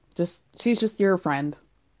 She's just your friend,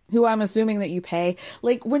 who I'm assuming that you pay.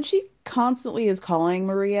 Like, when she constantly is calling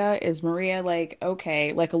Maria, is Maria like,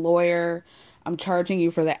 okay, like a lawyer, I'm charging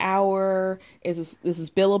you for the hour. This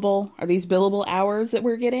is billable? Are these billable hours that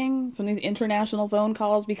we're getting from these international phone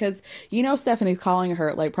calls? Because you know Stephanie's calling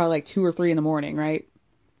her at probably 2 or 3 in the morning, right?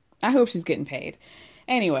 I hope she's getting paid.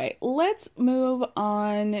 Anyway, let's move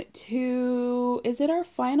on to, is it our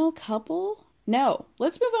final couple? No,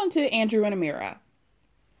 let's move on to Andrew and Amira.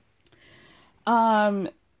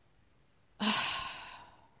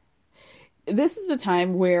 This is the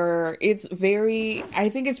time where I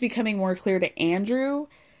think it's becoming more clear to Andrew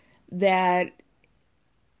that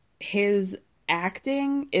his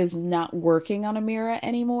acting is not working on Amira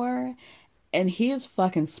anymore. And he is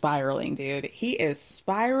fucking spiraling, dude. He is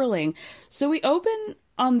spiraling. So we open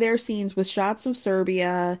on their scenes with shots of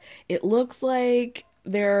Serbia. It looks like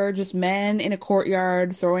they're just men in a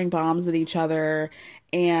courtyard throwing bombs at each other.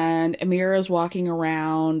 And Amira's walking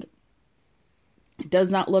around.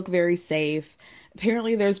 Does not look very safe.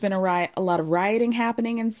 Apparently there's been a lot of rioting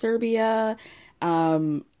happening in Serbia.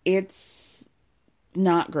 It's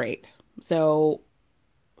not great. So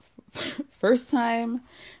first time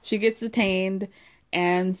she gets detained,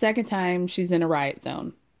 and second time she's in a riot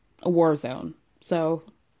zone, a war zone. So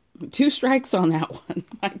 2 strikes on that one.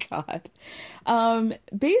 My God.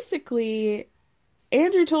 Basically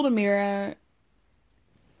Andrew told Amira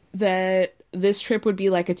that this trip would be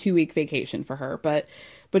like a 2-week vacation for her. But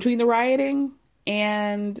between the rioting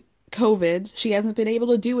and COVID, she hasn't been able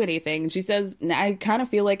to do anything. And she says, I kind of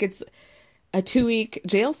feel like it's a 2-week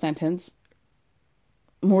jail sentence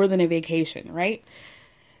more than a vacation, right?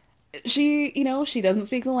 She doesn't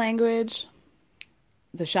speak the language.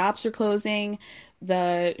 The shops are closing.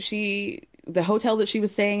 The hotel that she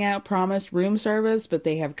was staying at promised room service, but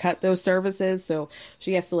they have cut those services. So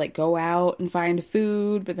she has to go out and find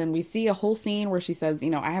food. But then we see a whole scene where she says,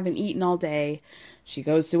 I haven't eaten all day. She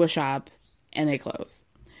goes to a shop and they close.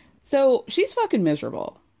 So she's fucking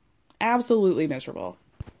miserable. Absolutely miserable.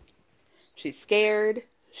 She's scared.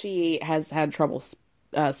 She has had trouble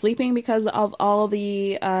sleeping because of all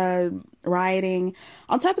the rioting.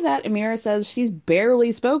 On top of that, Amira says she's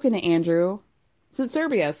barely spoken to Andrew since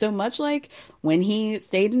Serbia. So much like when he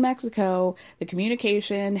stayed in Mexico, the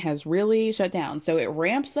communication has really shut down. So it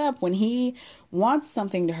ramps up when he wants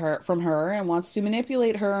something from her and wants to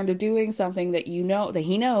manipulate her into doing something that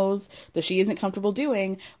he knows that she isn't comfortable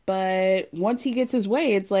doing. But once he gets his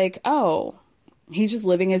way, it's like, oh, he's just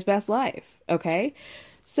living his best life. Okay.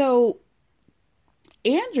 So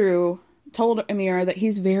Andrew told Amira that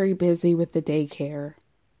he's very busy with the daycare.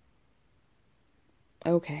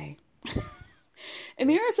 Okay.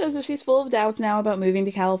 Amira says that she's full of doubts now about moving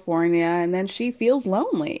to California, and then she feels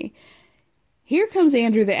lonely. Here comes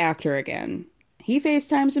Andrew the actor again. He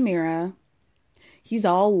FaceTimes Amira. He's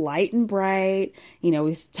all light and bright.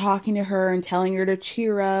 He's talking to her and telling her to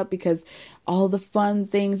cheer up because all the fun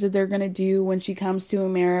things that they're going to do when she comes to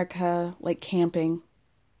America, like camping.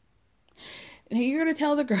 you're going to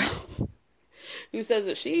tell the girl who says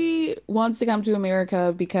that she wants to come to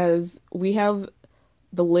America because we have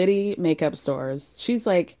the Liddy makeup stores. She's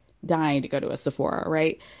like dying to go to a Sephora,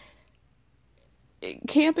 right?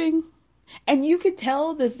 Camping. And you could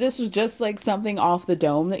tell this was just like something off the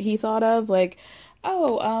dome that he thought of. Like,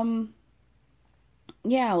 oh,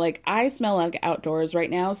 yeah, like I smell like outdoors right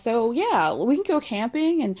now. So yeah, we can go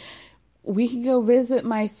camping and we can go visit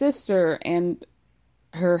my sister and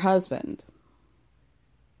her husband.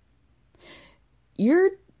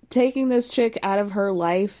 You're taking this chick out of her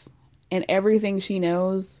life and everything she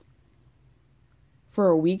knows for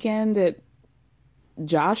a weekend at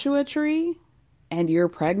Joshua Tree and your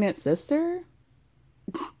pregnant sister?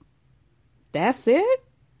 That's it?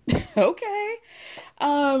 Okay.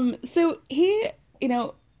 So he,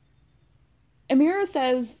 Amira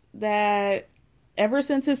says that ever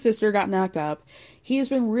since his sister got knocked up, he's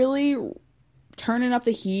been really turning up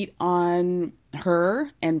the heat on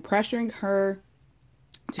her and pressuring her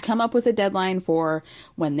to come up with a deadline for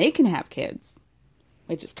when they can have kids,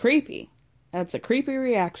 which is creepy. That's a creepy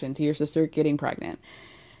reaction to your sister getting pregnant.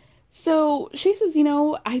 So she says,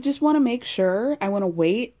 I just want to make sure, I want to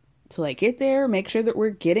wait till I get there, make sure that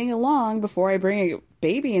we're getting along before I bring a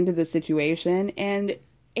baby into the situation. And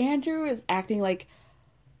Andrew is acting like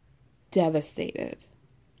devastated.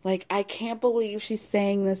 Like, I can't believe she's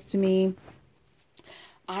saying this to me.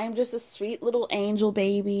 I'm just a sweet little angel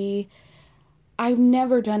baby. I've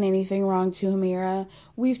never done anything wrong to Amira.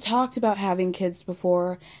 We've talked about having kids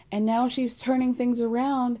before, and now she's turning things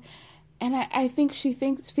around, and I think she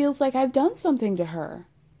feels like I've done something to her.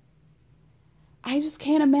 I just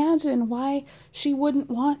can't imagine why she wouldn't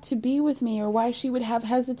want to be with me or why she would have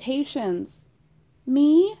hesitations.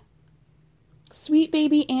 Me? Sweet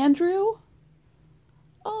baby Andrew?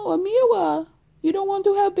 Oh, Amira, you don't want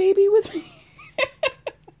to have baby with me?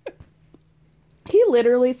 He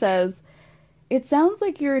literally says, it sounds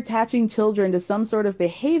like you're attaching children to some sort of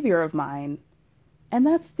behavior of mine, and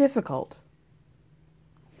that's difficult.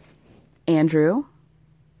 Andrew?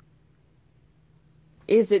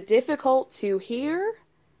 Is it difficult to hear?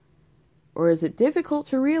 Or is it difficult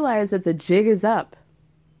to realize that the jig is up?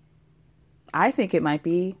 I think it might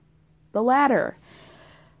be the latter.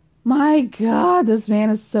 My God, this man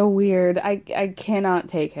is so weird. I cannot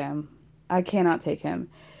take him. I cannot take him.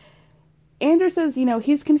 Andrew says,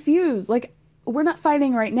 he's confused. Like, we're not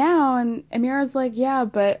fighting right now. And Amira's like, yeah,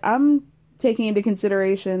 but I'm taking into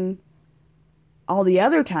consideration all the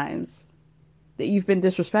other times that you've been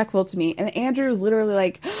disrespectful to me. And Andrew is literally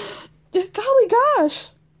like, golly gosh,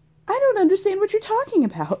 I don't understand what you're talking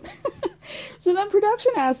about. So then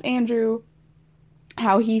production asks Andrew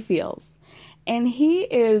how he feels. And he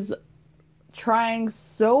is trying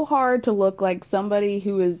so hard to look like somebody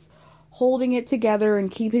who is holding it together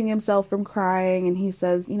and keeping himself from crying. And he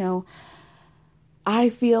says, I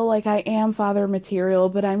feel like I am father material,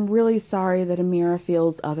 but I'm really sorry that Amira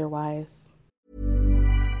feels otherwise.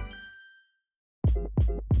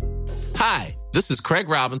 Hi, this is Craig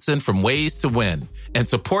Robinson from Ways to Win, and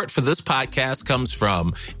support for this podcast comes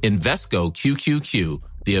from Invesco QQQ,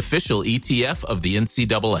 the official ETF of the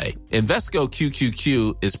NCAA. Invesco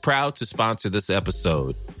QQQ is proud to sponsor this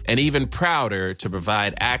episode, and even prouder to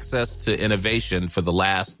provide access to innovation for the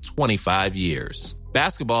last 25 years.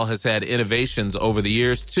 Basketball has had innovations over the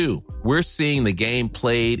years, too. We're seeing the game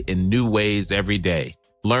played in new ways every day.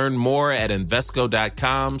 Learn more at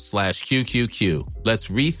Invesco.com/QQQ. Let's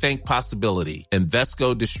rethink possibility.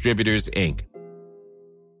 Invesco Distributors, Inc.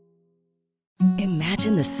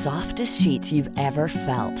 Imagine the softest sheets you've ever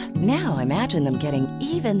felt. Now imagine them getting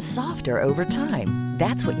even softer over time.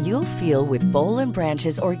 That's what you'll feel with Boll &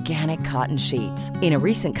 Branch's organic cotton sheets. In a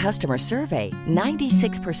recent customer survey,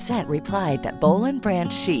 96% replied that Boll &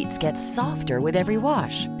 Branch sheets get softer with every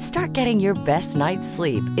wash. Start getting your best night's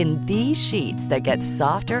sleep in these sheets that get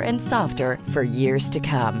softer and softer for years to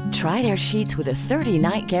come. Try their sheets with a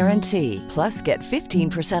 30-night guarantee. Plus, get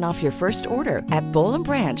 15% off your first order at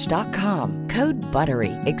bollandbranch.com. Code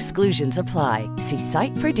BUTTERY. Exclusions apply. See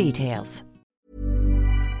site for details.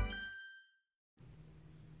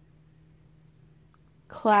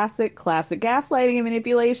 Classic gaslighting and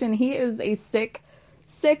manipulation. He is a sick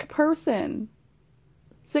person.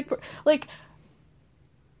 Like,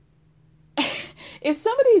 if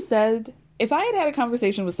I had a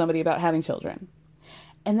conversation with somebody about having children,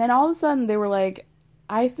 and then all of a sudden they were like,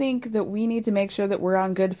 I think that we need to make sure that we're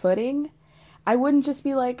on good footing, I wouldn't just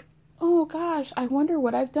be like, oh gosh, I wonder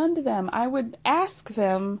what I've done to them. I would ask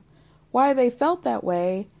them why they felt that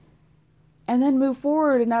way, and then move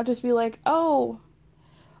forward and not just be like, oh,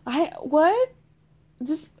 what?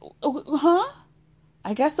 Just, huh?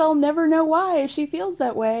 I guess I'll never know why she feels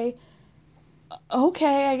that way.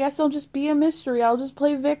 Okay, I guess I'll just be a mystery. I'll just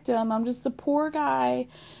play victim. I'm just a poor guy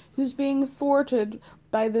who's being thwarted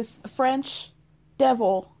by this French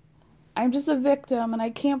devil. I'm just a victim, and I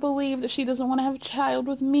can't believe that she doesn't want to have a child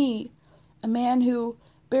with me. A man who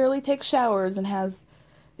barely takes showers and has,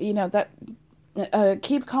 that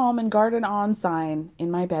keep calm and garden on sign in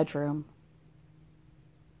my bedroom.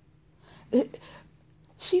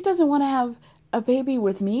 She doesn't want to have a baby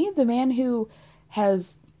with me, the man who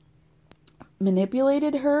has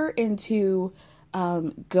manipulated her into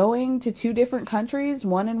going to 2 different countries,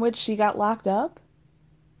 one in which she got locked up.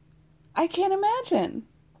 I can't imagine.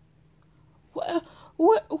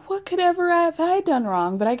 What could ever have I done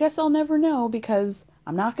wrong? But I guess I'll never know because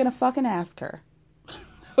I'm not gonna fucking ask her.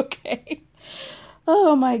 Okay.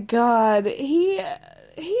 Oh my God. He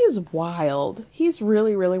is wild. He's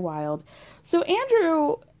really, really wild. So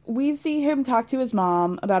Andrew, we see him talk to his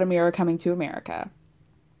mom about Amira coming to America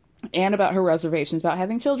and about her reservations about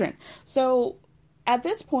having children. So at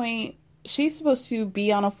this point, she's supposed to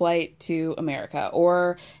be on a flight to America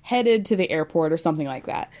or headed to the airport or something like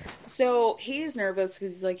that. So he's nervous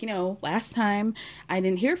because he's like, last time I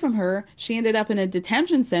didn't hear from her, she ended up in a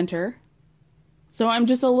detention center. So I'm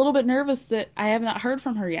just a little bit nervous that I have not heard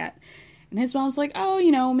from her yet. And his mom's like,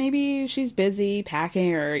 oh, maybe she's busy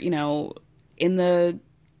packing or, in the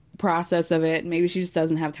process of it. Maybe she just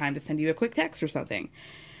doesn't have time to send you a quick text or something.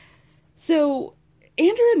 So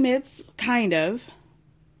Andrew admits, kind of.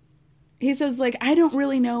 He says, I don't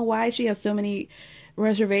really know why she has so many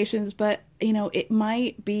reservations, but, it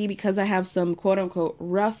might be because I have some quote unquote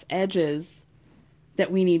rough edges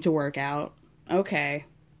that we need to work out. Okay.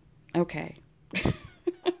 Okay.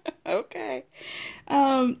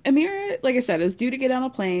 Amira, like I said, is due to get on a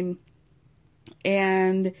plane,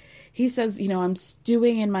 and he says, I'm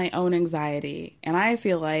stewing in my own anxiety, and I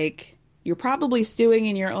feel like you're probably stewing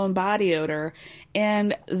in your own body odor,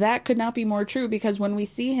 and that could not be more true because when we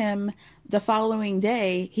see him the following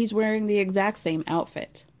day, he's wearing the exact same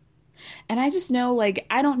outfit. And I just know,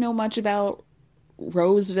 I don't know much about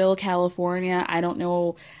Roseville, California. I don't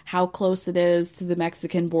know how close it is to the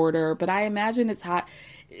Mexican border, but I imagine it's hot.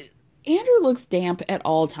 Andrew looks damp at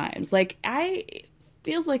all times.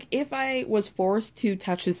 Feels like if I was forced to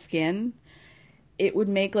touch his skin, it would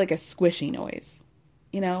make a squishy noise.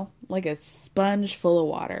 Like a sponge full of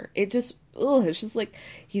water. It's just like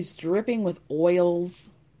he's dripping with oils.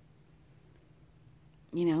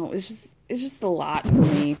 It's just a lot for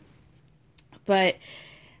me. But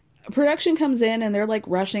production comes in and they're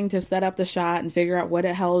rushing to set up the shot and figure out what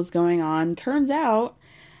the hell is going on. Turns out,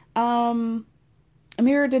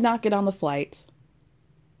 Amira did not get on the flight.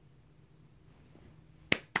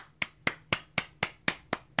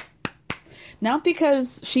 Not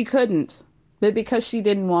because she couldn't, but because she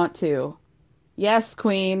didn't want to. Yes,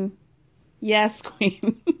 Queen. Yes,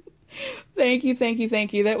 Queen. Thank you.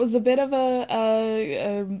 That was a bit of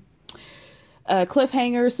a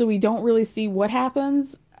cliffhanger, so we don't really see what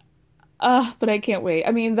happens. But I can't wait.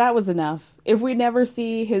 I mean, that was enough. If we never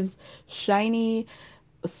see his shiny,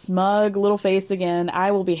 smug little face again,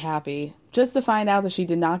 I will be happy. Just to find out that she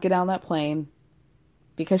did not get on that plane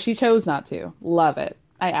because she chose not to. Love it.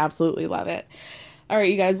 I absolutely love it. All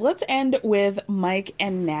right, you guys, let's end with Mike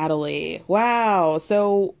and Natalie. Wow.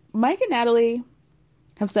 So Mike and Natalie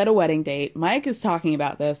have set a wedding date. Mike is talking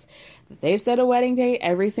about this. They've set a wedding date.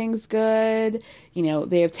 Everything's good.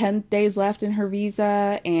 They have 10 days left in her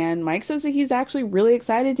visa. And Mike says that he's actually really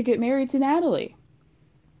excited to get married to Natalie.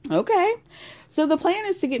 Okay. So the plan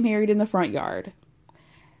is to get married in the front yard.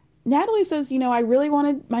 Natalie says, I really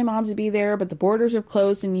wanted my mom to be there, but the borders are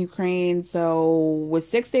closed in Ukraine. So with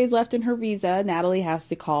 6 days left in her visa, Natalie has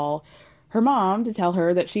to call her mom to tell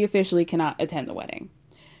her that she officially cannot attend the wedding.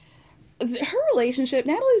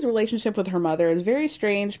 Natalie's relationship with her mother is very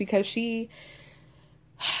strange because she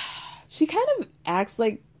kind of acts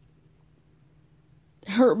like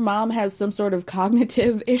her mom has some sort of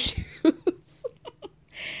cognitive issues.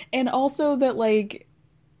 And also that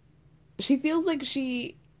she feels like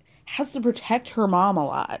she has to protect her mom a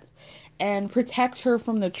lot and protect her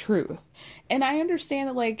from the truth. And I understand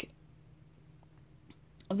that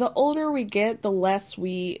the older we get, the less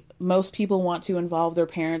most people want to involve their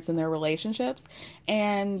parents in their relationships,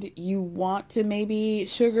 and you want to maybe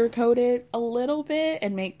sugarcoat it a little bit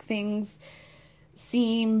and make things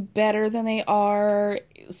seem better than they are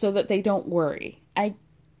so that they don't worry. I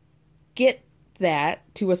get that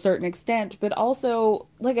to a certain extent, but also,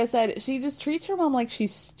 like I said, she just treats her mom like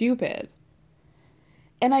she's stupid.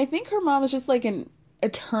 And I think her mom is just an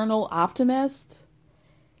eternal optimist.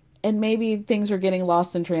 And maybe things are getting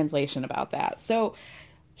lost in translation about that. So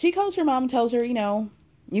she calls her mom and tells her,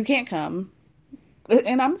 you can't come.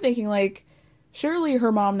 And I'm thinking, like, surely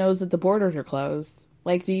her mom knows that the borders are closed.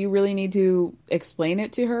 Like, do you really need to explain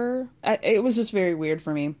it to her? It was just very weird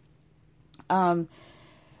for me. Her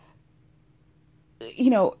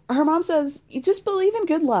mom says, you just believe in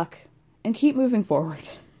good luck and keep moving forward.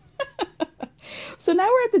 So now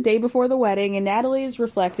we're at the day before the wedding, and Natalie is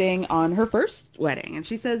reflecting on her first wedding. And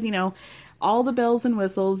she says, all the bells and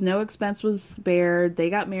whistles, no expense was spared. They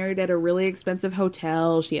got married at a really expensive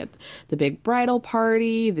hotel. She had the big bridal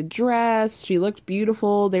party, the dress. She looked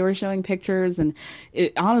beautiful. They were showing pictures, and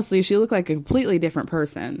honestly, she looked like a completely different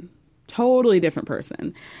person. Totally different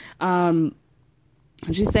person. And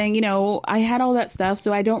she's saying, I had all that stuff,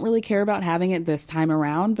 so I don't really care about having it this time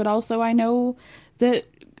around. But also I know that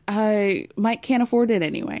Mike can't afford it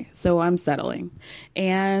anyway, so I'm settling.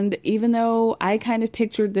 And even though I kind of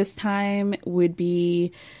pictured this time would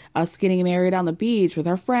be us getting married on the beach with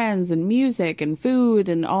our friends and music and food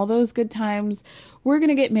and all those good times, we're going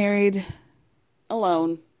to get married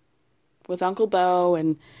alone with Uncle Bo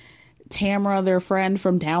and Tamara, their friend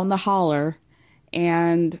from down the holler,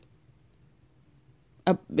 and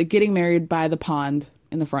getting married by the pond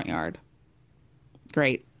in the front yard.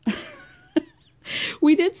 Great.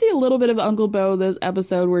 We did see a little bit of Uncle Bo this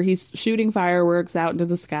episode where he's shooting fireworks out into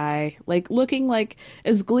the sky, like looking like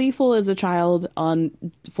as gleeful as a child on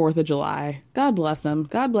 4th of July. God bless him.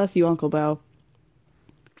 God bless you, Uncle Bo.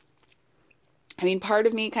 I mean, part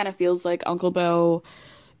of me kind of feels like Uncle Bo,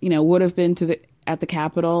 would have been at the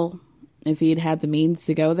Capitol if he'd had the means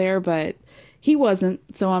to go there, but he wasn't.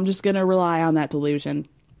 So I'm just going to rely on that delusion.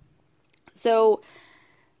 So,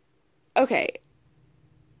 okay.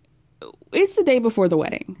 It's the day before the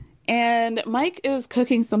wedding, and Mike is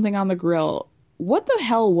cooking something on the grill. What the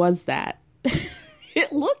hell was that?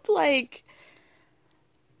 It looked like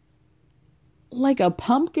a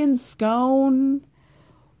pumpkin scone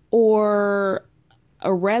or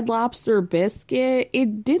a Red Lobster biscuit.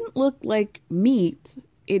 It didn't look like meat.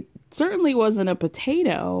 It certainly wasn't a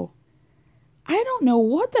potato. I don't know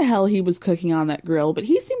what the hell he was cooking on that grill, but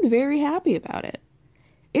he seemed very happy about it.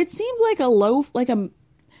 It seemed like a loaf,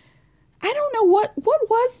 I don't know what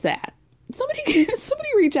was that? Somebody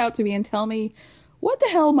reach out to me and tell me what the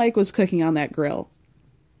hell Mike was cooking on that grill.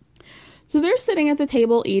 So they're sitting at the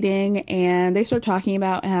table eating, and they start talking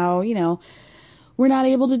about how, we're not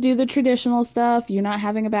able to do the traditional stuff. You're not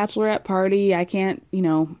having a bachelorette party. I can't,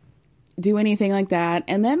 do anything like that.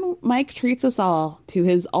 And then Mike treats us all to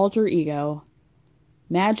his alter ego,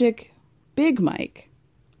 Magic Big Mike.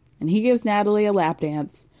 And he gives Natalie a lap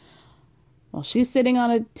dance. Well, she's sitting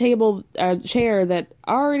on a chair that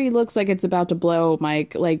already looks like it's about to blow,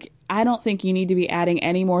 Mike. Like, I don't think you need to be adding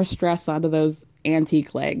any more stress onto those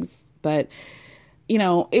antique legs. But,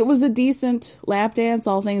 it was a decent lap dance,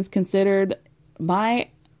 all things considered. I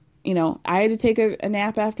had to take a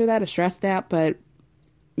nap after that, a stress nap, but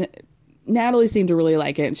Natalie seemed to really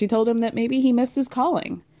like it. And she told him that maybe he missed his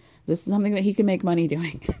calling. This is something that he can make money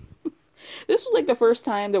doing. This was like the first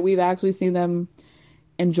time that we've actually seen them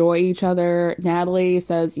enjoy each other. Natalie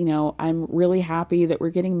says, I'm really happy that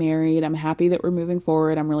we're getting married. I'm happy that we're moving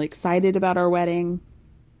forward. I'm really excited about our wedding,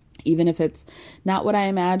 even if it's not what I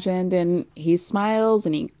imagined. And he smiles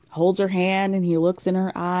and he holds her hand and he looks in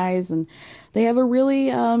her eyes, and they have a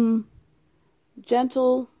really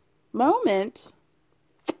gentle moment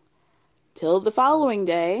till the following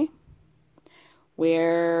day,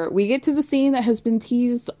 where we get to the scene that has been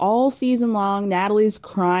teased all season long. Natalie's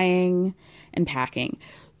crying and packing.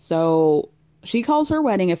 So she calls her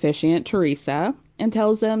wedding officiant, Teresa, and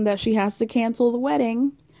tells them that she has to cancel the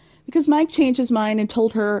wedding because Mike changed his mind and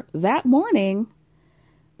told her that morning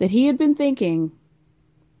that he had been thinking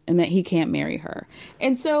and that he can't marry her.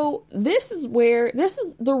 And so this is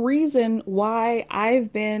the reason why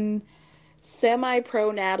I've been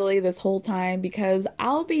semi-pro Natalie this whole time, because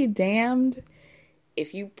I'll be damned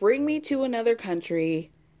if you bring me to another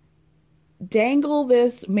country, dangle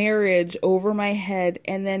this marriage over my head,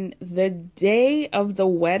 and then the day of the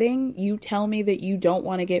wedding, you tell me that you don't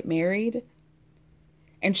want to get married.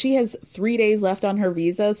 And she has 3 days left on her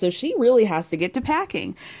visa, so she really has to get to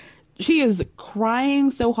packing. She is crying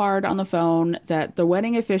so hard on the phone that the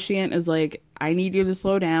wedding officiant is like, I need you to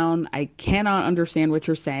slow down. I cannot understand what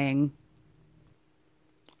you're saying.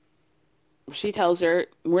 She tells her,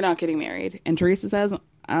 we're not getting married. And Teresa says,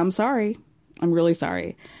 I'm sorry. I'm really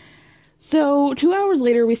sorry. So 2 hours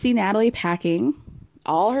later, we see Natalie packing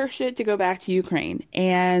all her shit to go back to Ukraine.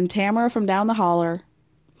 And Tamara from down the holler,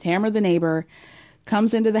 Tamara the neighbor,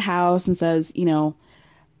 comes into the house and says,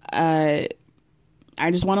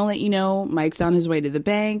 I just want to let you know Mike's on his way to the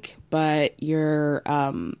bank, but your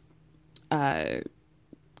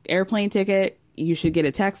airplane ticket, you should get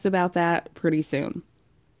a text about that pretty soon.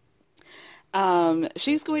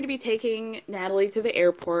 She's going to be taking Natalie to the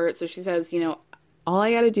airport. So she says, all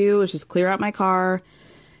I got to do is just clear out my car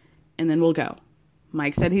and then we'll go.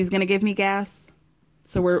 Mike said he's going to give me gas.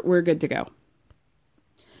 So we're good to go.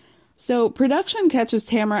 So production catches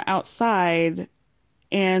Tamara outside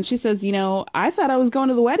and she says, I thought I was going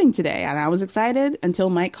to the wedding today and I was excited until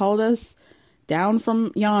Mike called us down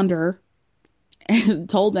from yonder and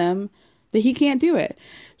told them that he can't do it.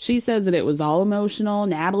 She says that it was all emotional.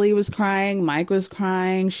 Natalie was crying. Mike was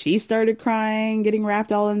crying. She started crying, getting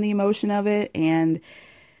wrapped all in the emotion of it. And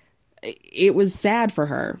it was sad for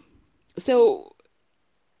her. So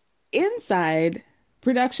inside,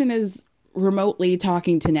 production is remotely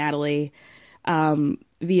talking to Natalie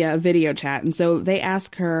via video chat. And so they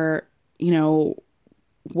ask her,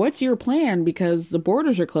 what's your plan? Because the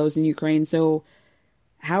borders are closed in Ukraine. So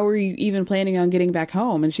how are you even planning on getting back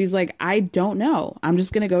home? And she's like, I don't know. I'm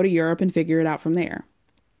just going to go to Europe and figure it out from there.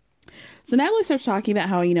 So Natalie starts talking about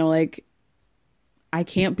how, I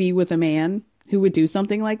can't be with a man who would do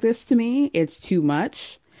something like this to me. It's too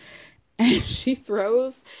much. And she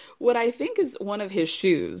throws what I think is one of his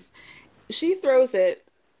shoes. She throws it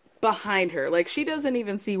behind her. Like, she doesn't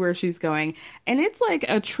even see where she's going. And it's like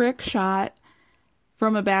a trick shot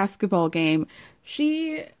from a basketball game.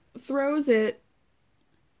 She throws it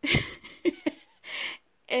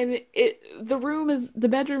and the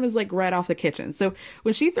bedroom is like right off the kitchen. So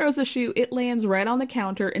when she throws the shoe, it lands right on the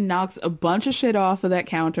counter and knocks a bunch of shit off of that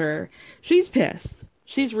counter. She's pissed.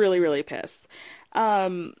 She's really, really pissed.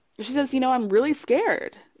 She says, I'm really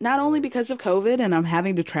scared, not only because of COVID and I'm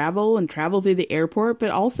having to travel through the airport, but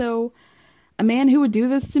also a man who would do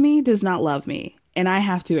this to me does not love me. And I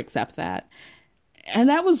have to accept that. And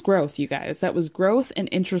that was growth, you guys. That was growth and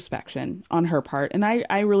introspection on her part. And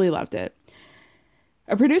I really loved it.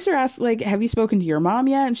 A producer asked, have you spoken to your mom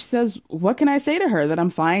yet? And she says, what can I say to her? That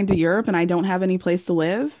I'm flying to Europe and I don't have any place to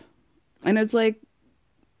live? And it's like,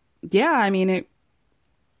 yeah, it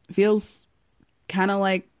feels kind of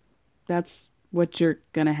like that's what you're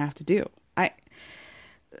going to have to do.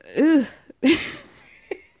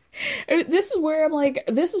 This is where I'm like,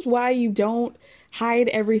 this is why you don't hide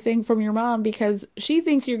everything from your mom, because she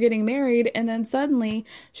thinks you're getting married and then suddenly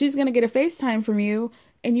she's going to get a FaceTime from you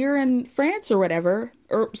and you're in France or whatever,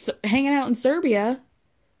 or hanging out in Serbia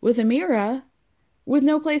with Amira with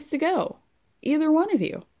no place to go. Either one of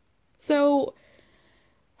you. So,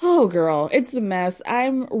 oh girl, it's a mess.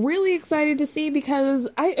 I'm really excited to see because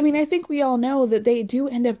I think we all know that they do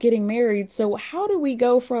end up getting married. So how do we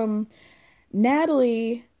go from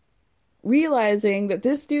Natalie realizing that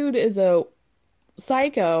this dude is a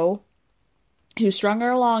psycho who strung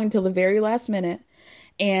her along until the very last minute,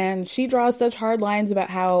 and she draws such hard lines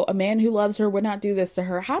about how a man who loves her would not do this to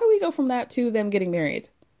her. How do we go from that to them getting married?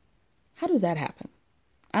 How does that happen?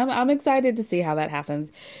 I'm excited to see how that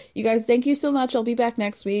happens. You guys, thank you so much. I'll be back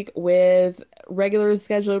next week with regular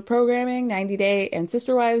scheduled programming, 90 Day and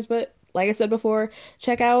Sister Wives. But like I said before,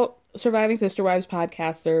 check out Surviving Sister Wives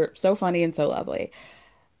podcast. They're so funny and so lovely.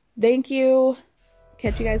 Thank you.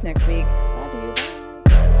 Catch you guys next week.